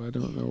questions, so I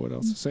don't know what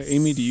else to say.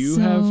 Amy, do you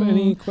have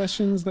any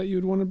questions that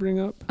you'd want to bring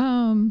up?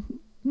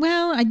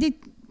 Well, I did.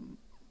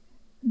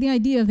 The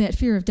idea of that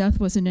fear of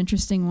death was an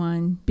interesting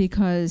one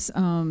because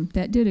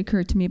that did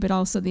occur to me, but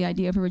also the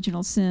idea of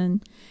original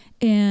sin.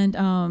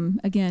 And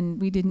again,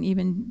 we didn't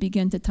even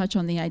begin to touch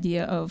on the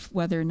idea of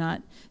whether or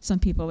not some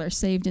people are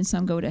saved and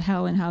some go to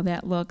hell and how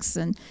that looks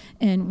and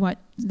what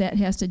that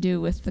has to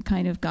do with the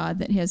kind of God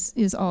that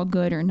is all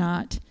good or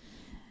not.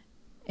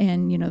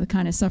 And, the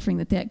kind of suffering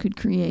that could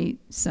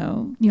create.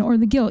 So, or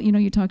the guilt,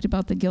 you talked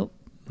about the guilt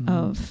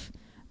of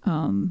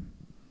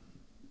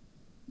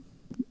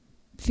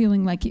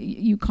feeling like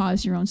you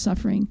cause your own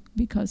suffering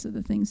because of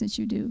the things that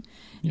you do.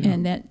 Yeah.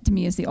 And that, to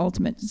me, is the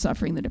ultimate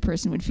suffering that a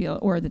person would feel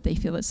or that they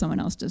feel that someone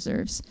else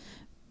deserves.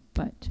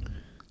 But,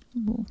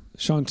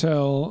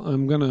 Chantel,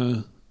 I'm going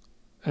to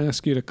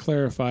ask you to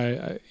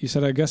clarify. You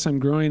said, I guess I'm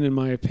growing in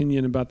my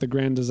opinion about the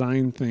grand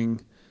design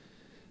thing.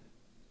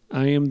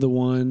 I am the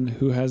one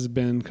who has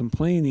been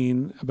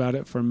complaining about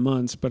it for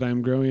months, but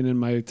I'm growing in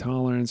my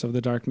tolerance of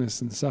the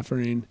darkness and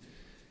suffering.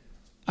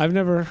 I've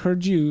never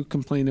heard you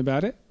complain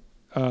about it,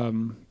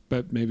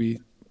 but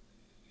maybe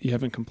you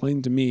haven't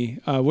complained to me.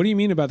 What do you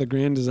mean about the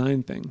grand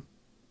design thing?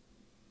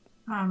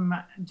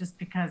 Just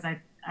because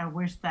I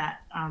wish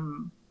that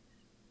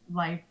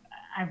life,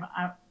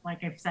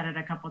 like I've said it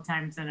a couple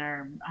times in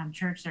our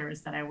church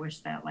service, that I wish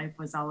that life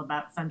was all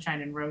about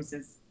sunshine and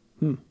roses.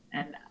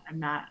 And I'm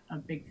not a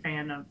big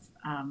fan of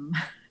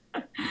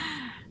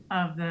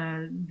of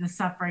the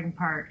suffering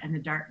part and the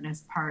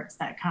darkness parts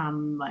that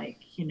come, like,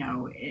 you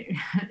know,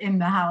 in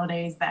the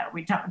holidays that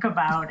we talk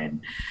about,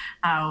 and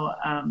how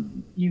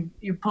you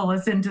pull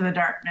us into the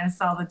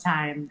darkness all the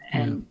time.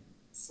 And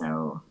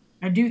so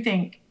I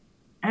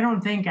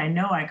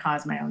know I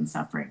cause my own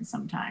suffering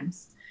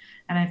sometimes.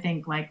 And I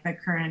think, like, the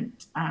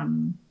current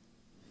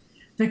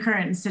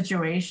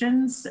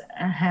situations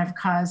have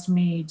caused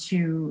me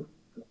to,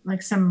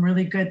 like, some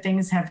really good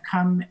things have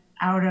come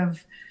out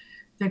of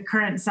the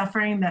current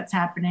suffering that's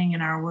happening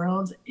in our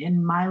world,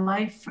 in my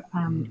life,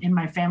 in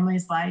my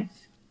family's life,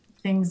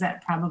 things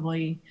that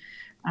probably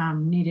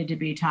needed to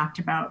be talked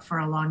about for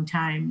a long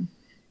time.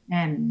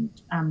 And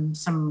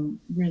some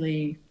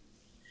really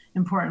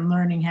important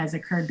learning has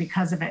occurred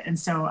because of it. And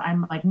so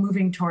I'm, like,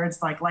 moving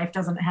towards, like, life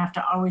doesn't have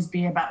to always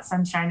be about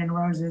sunshine and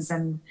roses.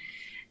 And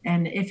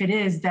if it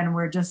is, then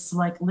we're just,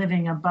 like,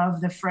 living above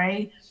the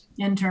fray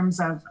in terms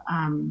of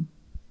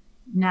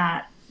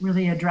not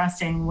really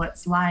addressing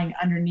what's lying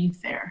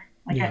underneath there.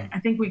 Like, I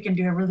think we can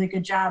do a really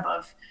good job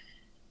of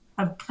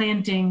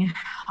planting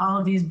all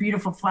of these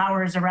beautiful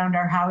flowers around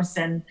our house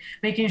and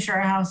making sure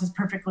our house is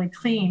perfectly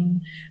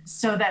clean,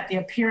 so that the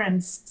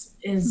appearance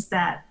is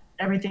that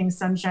everything's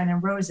sunshine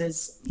and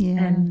roses,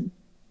 and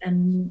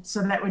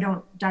so that we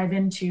don't dive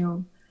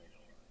into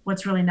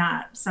what's really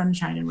not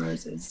sunshine and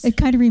roses. It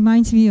kind of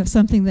reminds me of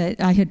something that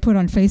I had put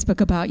on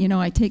Facebook about, you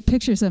know, I take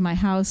pictures of my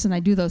house and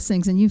I do those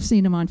things, and you've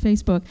seen them on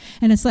Facebook.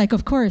 And it's like,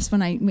 of course,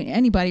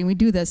 we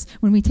do this,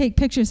 when we take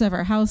pictures of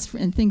our house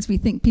and things we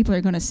think people are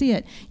going to see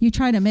it, you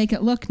try to make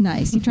it look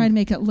nice. You try to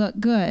make it look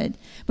good.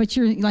 But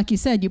you're, like you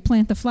said, you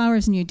plant the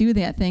flowers and you do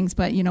that things,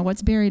 but, you know,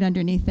 what's buried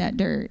underneath that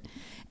dirt?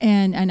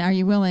 And are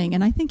you willing?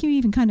 And I think you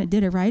even kind of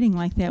did a writing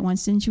like that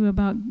once, didn't you,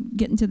 about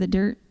getting to the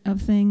dirt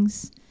of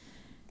things?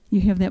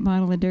 You have that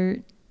bottle of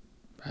dirt.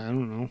 I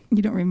don't know.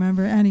 You don't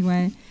remember,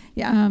 anyway.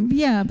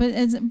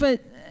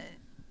 But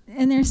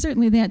and there's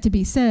certainly that to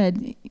be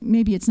said.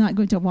 Maybe it's not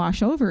good to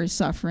wash over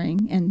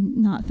suffering and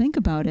not think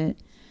about it.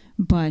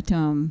 But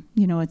you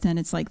know, then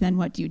it's like, then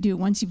what do you do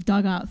once you've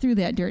dug out through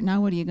that dirt?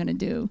 Now what are you going to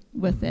do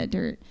with that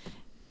dirt?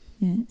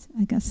 Yeah,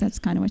 I guess that's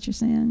kind of what you're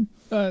saying.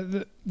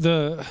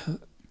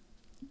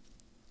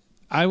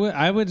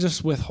 I would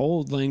just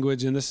withhold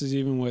language, and this is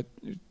even what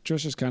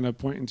Trish is kind of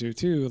pointing to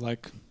too,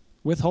 like,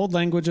 withhold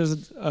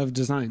languages of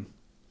design.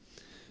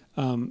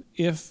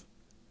 If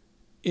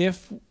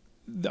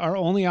our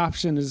only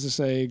option is to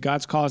say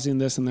God's causing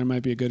this and there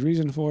might be a good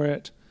reason for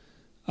it,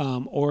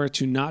 or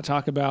to not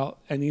talk about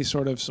any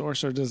sort of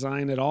source or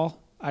design at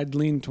all, I'd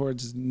lean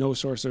towards no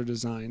source or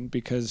design,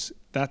 because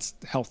that's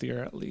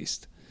healthier, at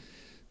least.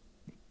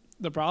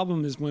 The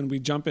problem is when we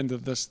jump into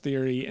this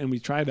theory and we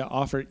try to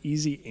offer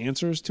easy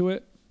answers to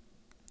it,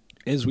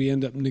 is we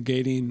end up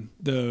negating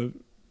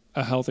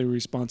a healthy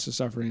response to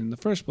suffering in the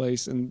first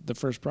place, and the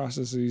first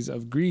processes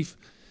of grief,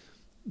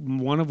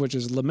 one of which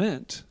is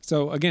lament.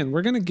 So again,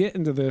 we're going to get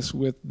into this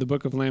with the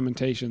Book of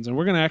Lamentations, and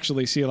we're going to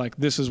actually see, like,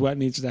 this is what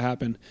needs to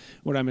happen.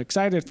 What I'm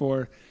excited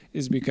for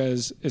is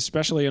because,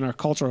 especially in our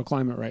cultural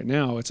climate right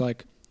now, it's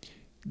like,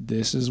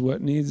 this is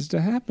what needs to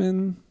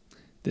happen.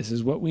 This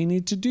is what we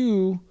need to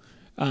do.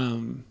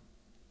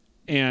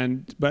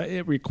 But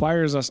it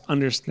requires us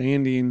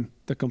understanding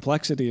the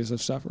complexities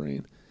of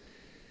suffering.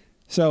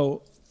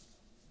 So,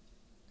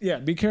 yeah,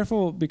 be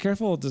careful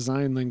of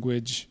design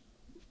language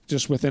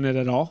just within it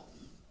at all.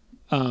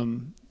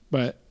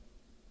 But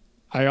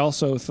I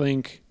also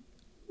think,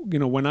 you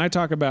know, when I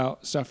talk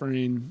about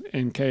suffering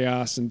and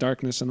chaos and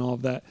darkness and all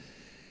of that,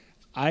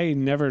 I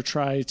never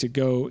try to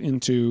go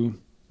into,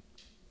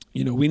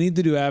 you know, we need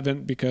to do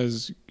Advent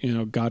because, you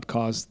know, God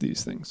caused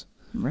these things.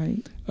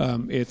 Right.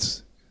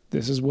 This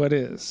is what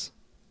is.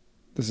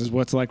 This is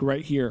what's, like,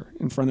 right here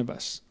in front of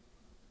us.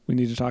 We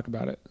need to talk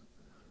about it.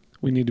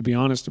 We need to be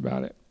honest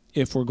about it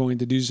if we're going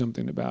to do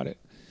something about it.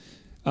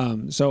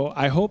 So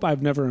I hope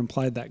I've never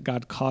implied that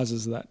God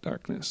causes that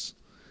darkness,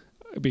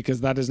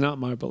 because that is not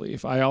my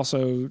belief. I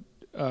also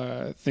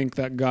think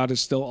that God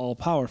is still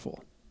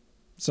all-powerful.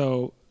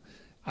 So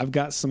I've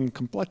got some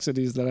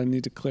complexities that I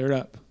need to clear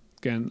up.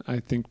 Again, I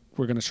think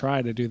we're going to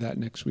try to do that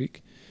next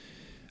week.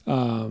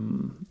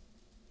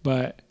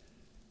 But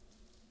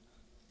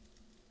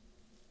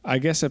I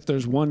guess if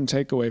there's one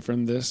takeaway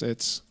from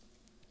this,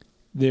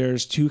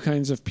 there's two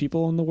kinds of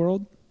people in the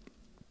world.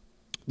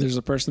 There's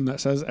a person that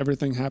says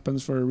everything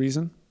happens for a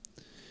reason,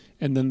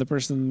 and then the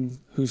person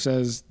who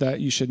says that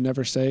you should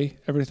never say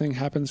everything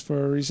happens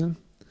for a reason.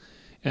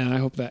 And I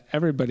hope that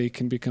everybody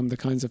can become the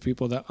kinds of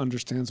people that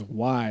understands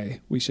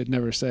why we should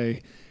never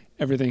say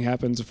everything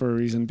happens for a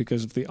reason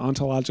because of the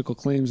ontological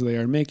claims they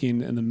are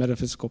making and the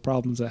metaphysical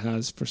problems it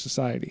has for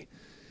society.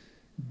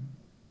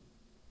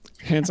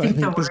 Hence, I think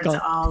the words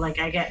all, like,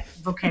 I get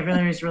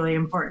vocabulary is really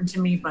important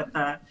to me, but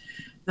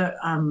the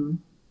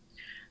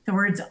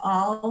words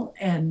all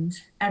and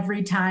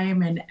every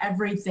time and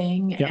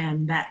everything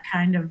and that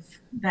kind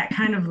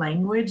of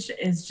language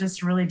is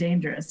just really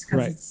dangerous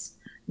because it's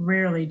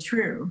rarely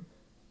true.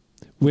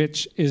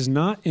 Which is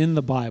not in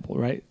the Bible,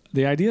 right?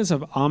 The ideas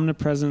of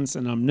omnipresence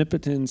and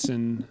omnipotence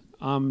and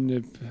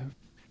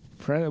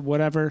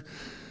whatever,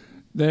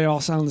 they all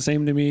sound the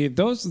same to me.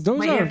 Those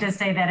Wait, are... you have to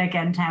say that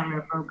again,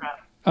 Tyler, broke up.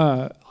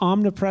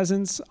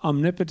 Omnipresence,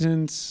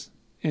 omnipotence,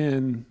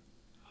 and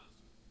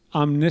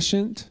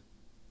omniscient.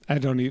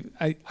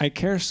 I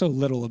care so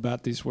little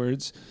about these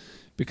words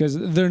because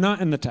they're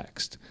not in the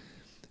text.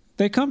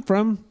 They come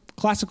from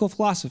classical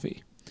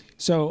philosophy.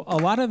 So a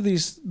lot of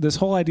this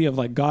whole idea of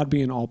like God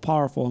being all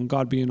powerful and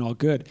God being all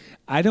good,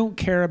 I don't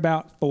care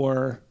about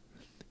for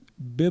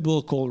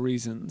biblical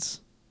reasons.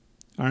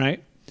 All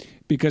right?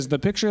 Because the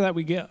picture that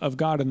we get of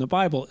God in the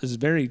Bible is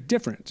very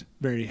different,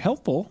 very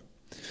helpful,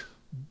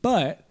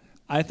 but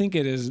I think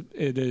it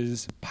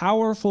is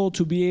powerful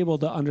to be able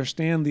to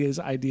understand these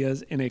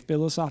ideas in a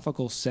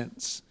philosophical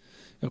sense.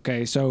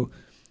 Okay, so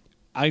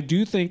I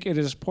do think it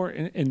is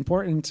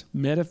important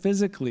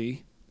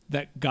metaphysically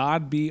that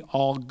God be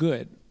all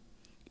good.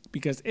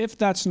 Because if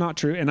that's not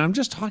true, and I'm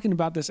just talking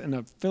about this in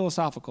a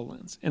philosophical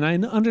lens, and I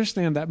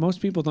understand that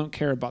most people don't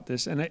care about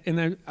this, and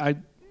I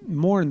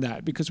mourn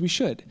that because we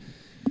should,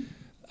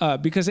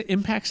 because it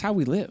impacts how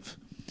we live.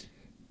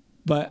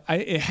 But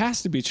it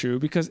has to be true,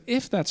 because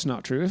if that's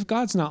not true, if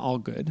God's not all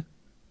good,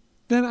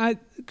 then I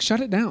shut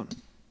it down.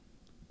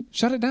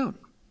 Shut it down.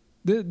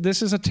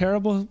 This is a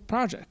terrible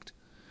project.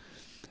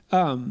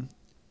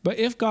 But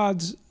if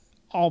God's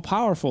all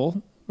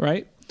powerful,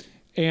 right?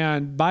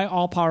 And by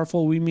all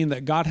powerful, we mean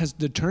that God has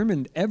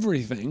determined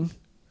everything,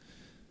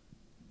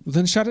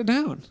 then shut it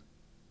down.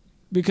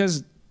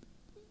 Because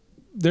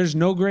there's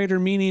no greater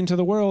meaning to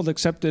the world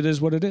except it is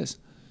what it is.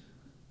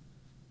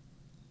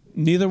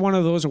 Neither one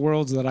of those are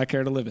worlds that I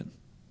care to live in.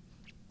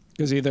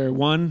 Because either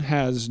one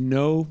has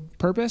no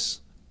purpose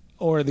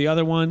or the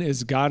other one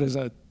is God is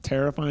a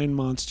terrifying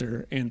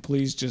monster and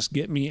please just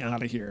get me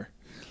out of here.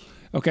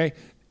 Okay?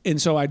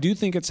 And so I do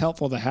think it's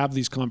helpful to have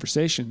these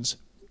conversations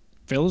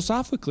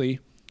philosophically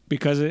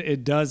because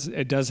it does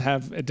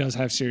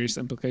have serious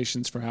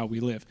implications for how we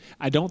live.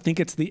 I don't think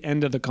it's the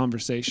end of the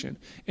conversation.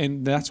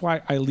 And that's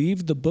why I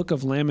leave the book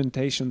of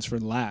Lamentations for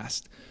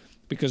last.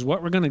 Because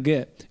what we're going to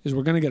get is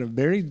we're going to get a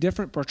very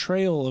different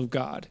portrayal of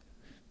God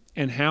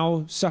and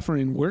how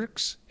suffering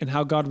works and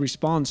how God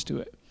responds to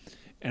it.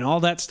 And all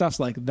that stuff's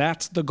like,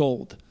 that's the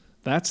gold.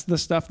 That's the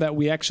stuff that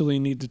we actually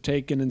need to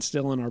take and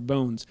instill in our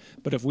bones.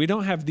 But if we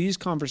don't have these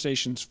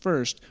conversations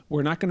first,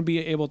 we're not going to be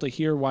able to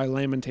hear why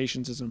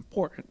Lamentations is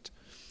important.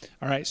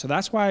 All right, so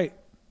that's why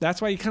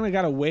you kind of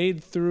got to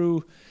wade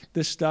through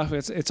this stuff.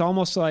 It's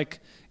almost like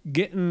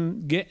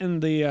getting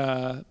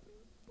the...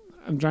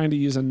 I'm trying to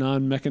use a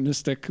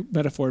non-mechanistic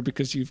metaphor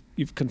because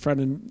you've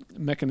confronted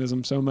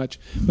mechanism so much,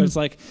 but it's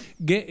like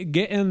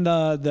getting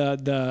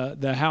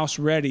the house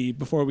ready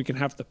before we can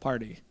have the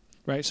party,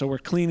 right? So we're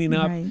cleaning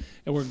up and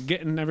we're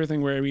getting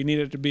everything where we need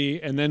it to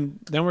be, and then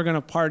we're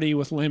gonna party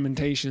with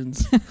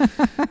Lamentations,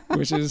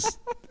 which is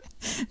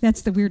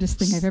that's the weirdest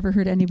thing I've ever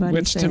heard anybody say.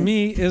 Which to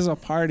me is a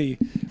party.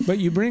 But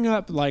you bring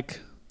up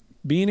like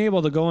being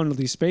able to go into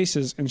these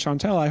spaces, and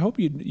Chantel, I hope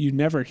you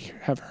never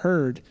have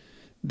heard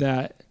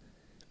that.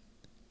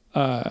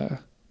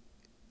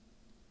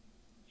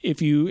 If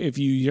you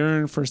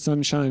yearn for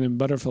sunshine and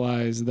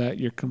butterflies, that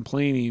you're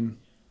complaining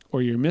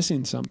or you're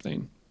missing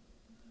something.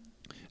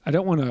 I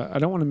don't want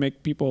to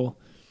make people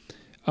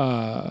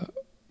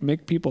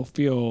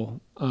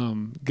feel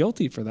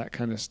guilty for that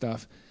kind of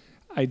stuff.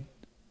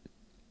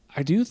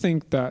 I do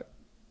think that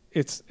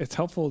it's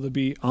helpful to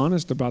be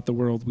honest about the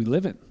world we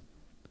live in,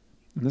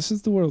 and this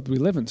is the world we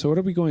live in. So what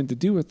are we going to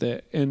do with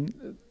it?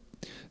 And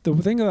the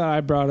thing that I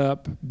brought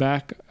up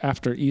back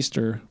after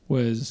Easter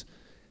was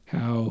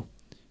how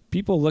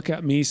people look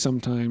at me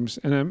sometimes,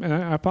 and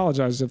I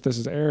apologize if this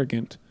is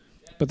arrogant,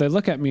 but they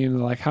look at me and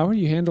they're like, how are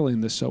you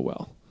handling this so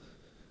well?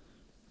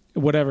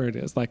 Whatever it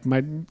is, like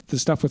the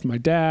stuff with my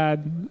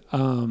dad,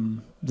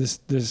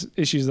 this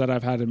issues that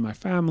I've had in my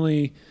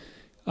family,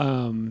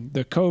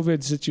 the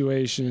COVID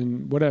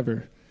situation,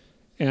 whatever.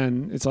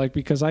 And it's like,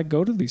 because I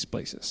go to these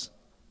places.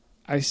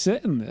 I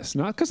sit in this,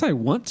 not because I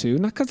want to,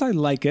 not because I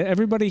like it.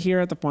 Everybody here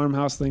at the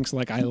farmhouse thinks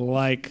like I'm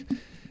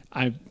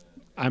a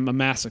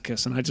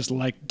masochist and I just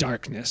like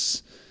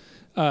darkness.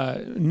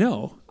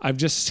 No, I've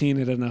just seen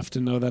it enough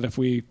to know that if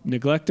we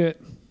neglect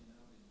it,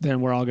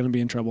 then we're all going to be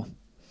in trouble.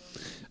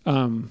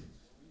 And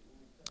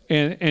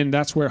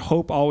that's where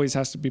hope always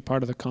has to be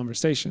part of the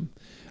conversation.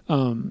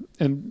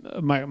 And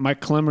Mike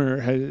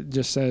Clemmer had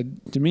just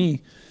said to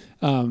me,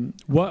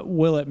 what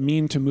will it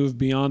mean to move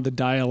beyond the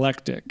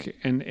dialectic?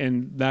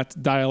 And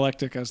that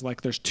dialectic as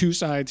like there's two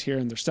sides here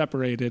and they're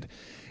separated.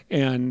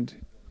 And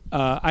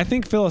I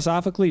think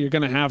philosophically you're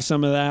going to have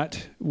some of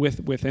that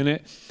within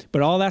it,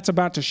 but all that's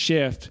about to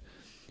shift,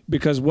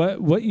 because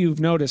what you've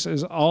noticed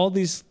is all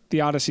these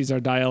theodicies are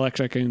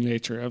dialectic in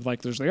nature, of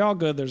like there's the all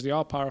good, there's the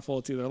all powerful,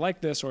 it's either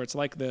like this or it's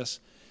like this.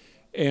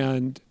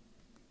 And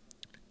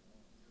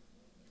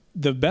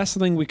the best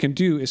thing we can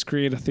do is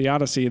create a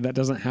theodicy that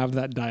doesn't have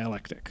that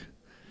dialectic.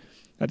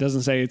 That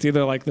doesn't say it's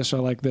either like this or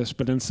like this,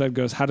 but instead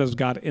goes, how does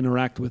God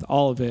interact with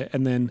all of it?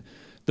 And then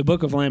the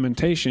book of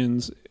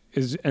Lamentations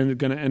is going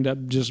to end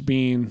up just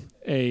being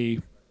a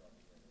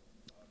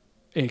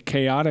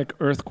chaotic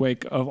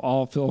earthquake of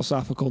all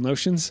philosophical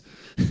notions,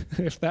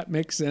 if that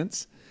makes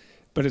sense.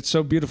 But it's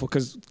so beautiful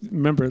because,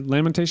 remember,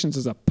 Lamentations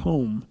is a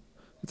poem.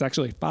 It's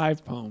actually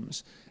 5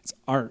 poems. It's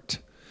art.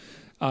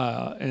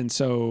 And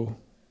so,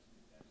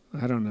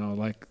 I don't know,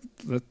 like,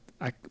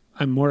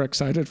 I'm more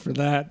excited for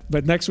that.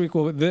 But next week,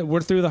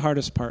 we're through the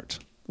hardest part.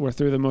 We're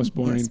through the most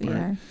boring part.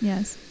 Are.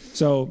 Yes.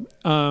 So,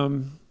 all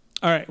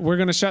right, we're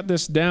going to shut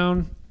this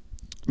down.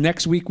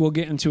 Next week, we'll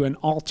get into an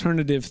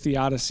alternative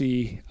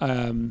theodicy,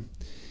 and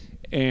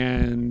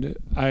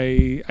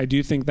I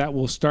do think that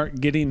will start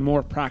getting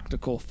more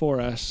practical for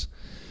us.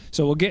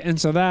 So we'll get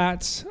into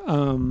that.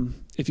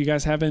 If you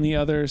guys have any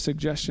other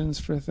suggestions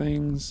for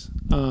things,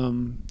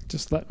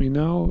 just let me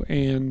know.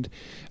 And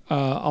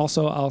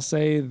also, I'll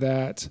say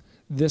that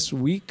this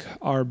week,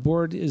 our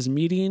board is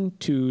meeting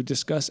to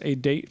discuss a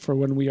date for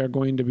when we are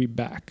going to be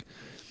back.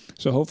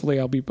 So hopefully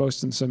I'll be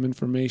posting some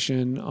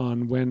information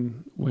on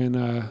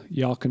when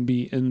y'all can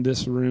be in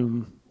this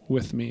room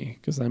with me,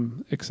 because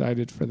I'm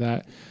excited for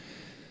that.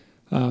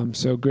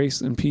 So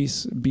grace and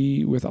peace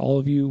be with all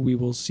of you. We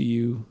will see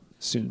you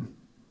soon.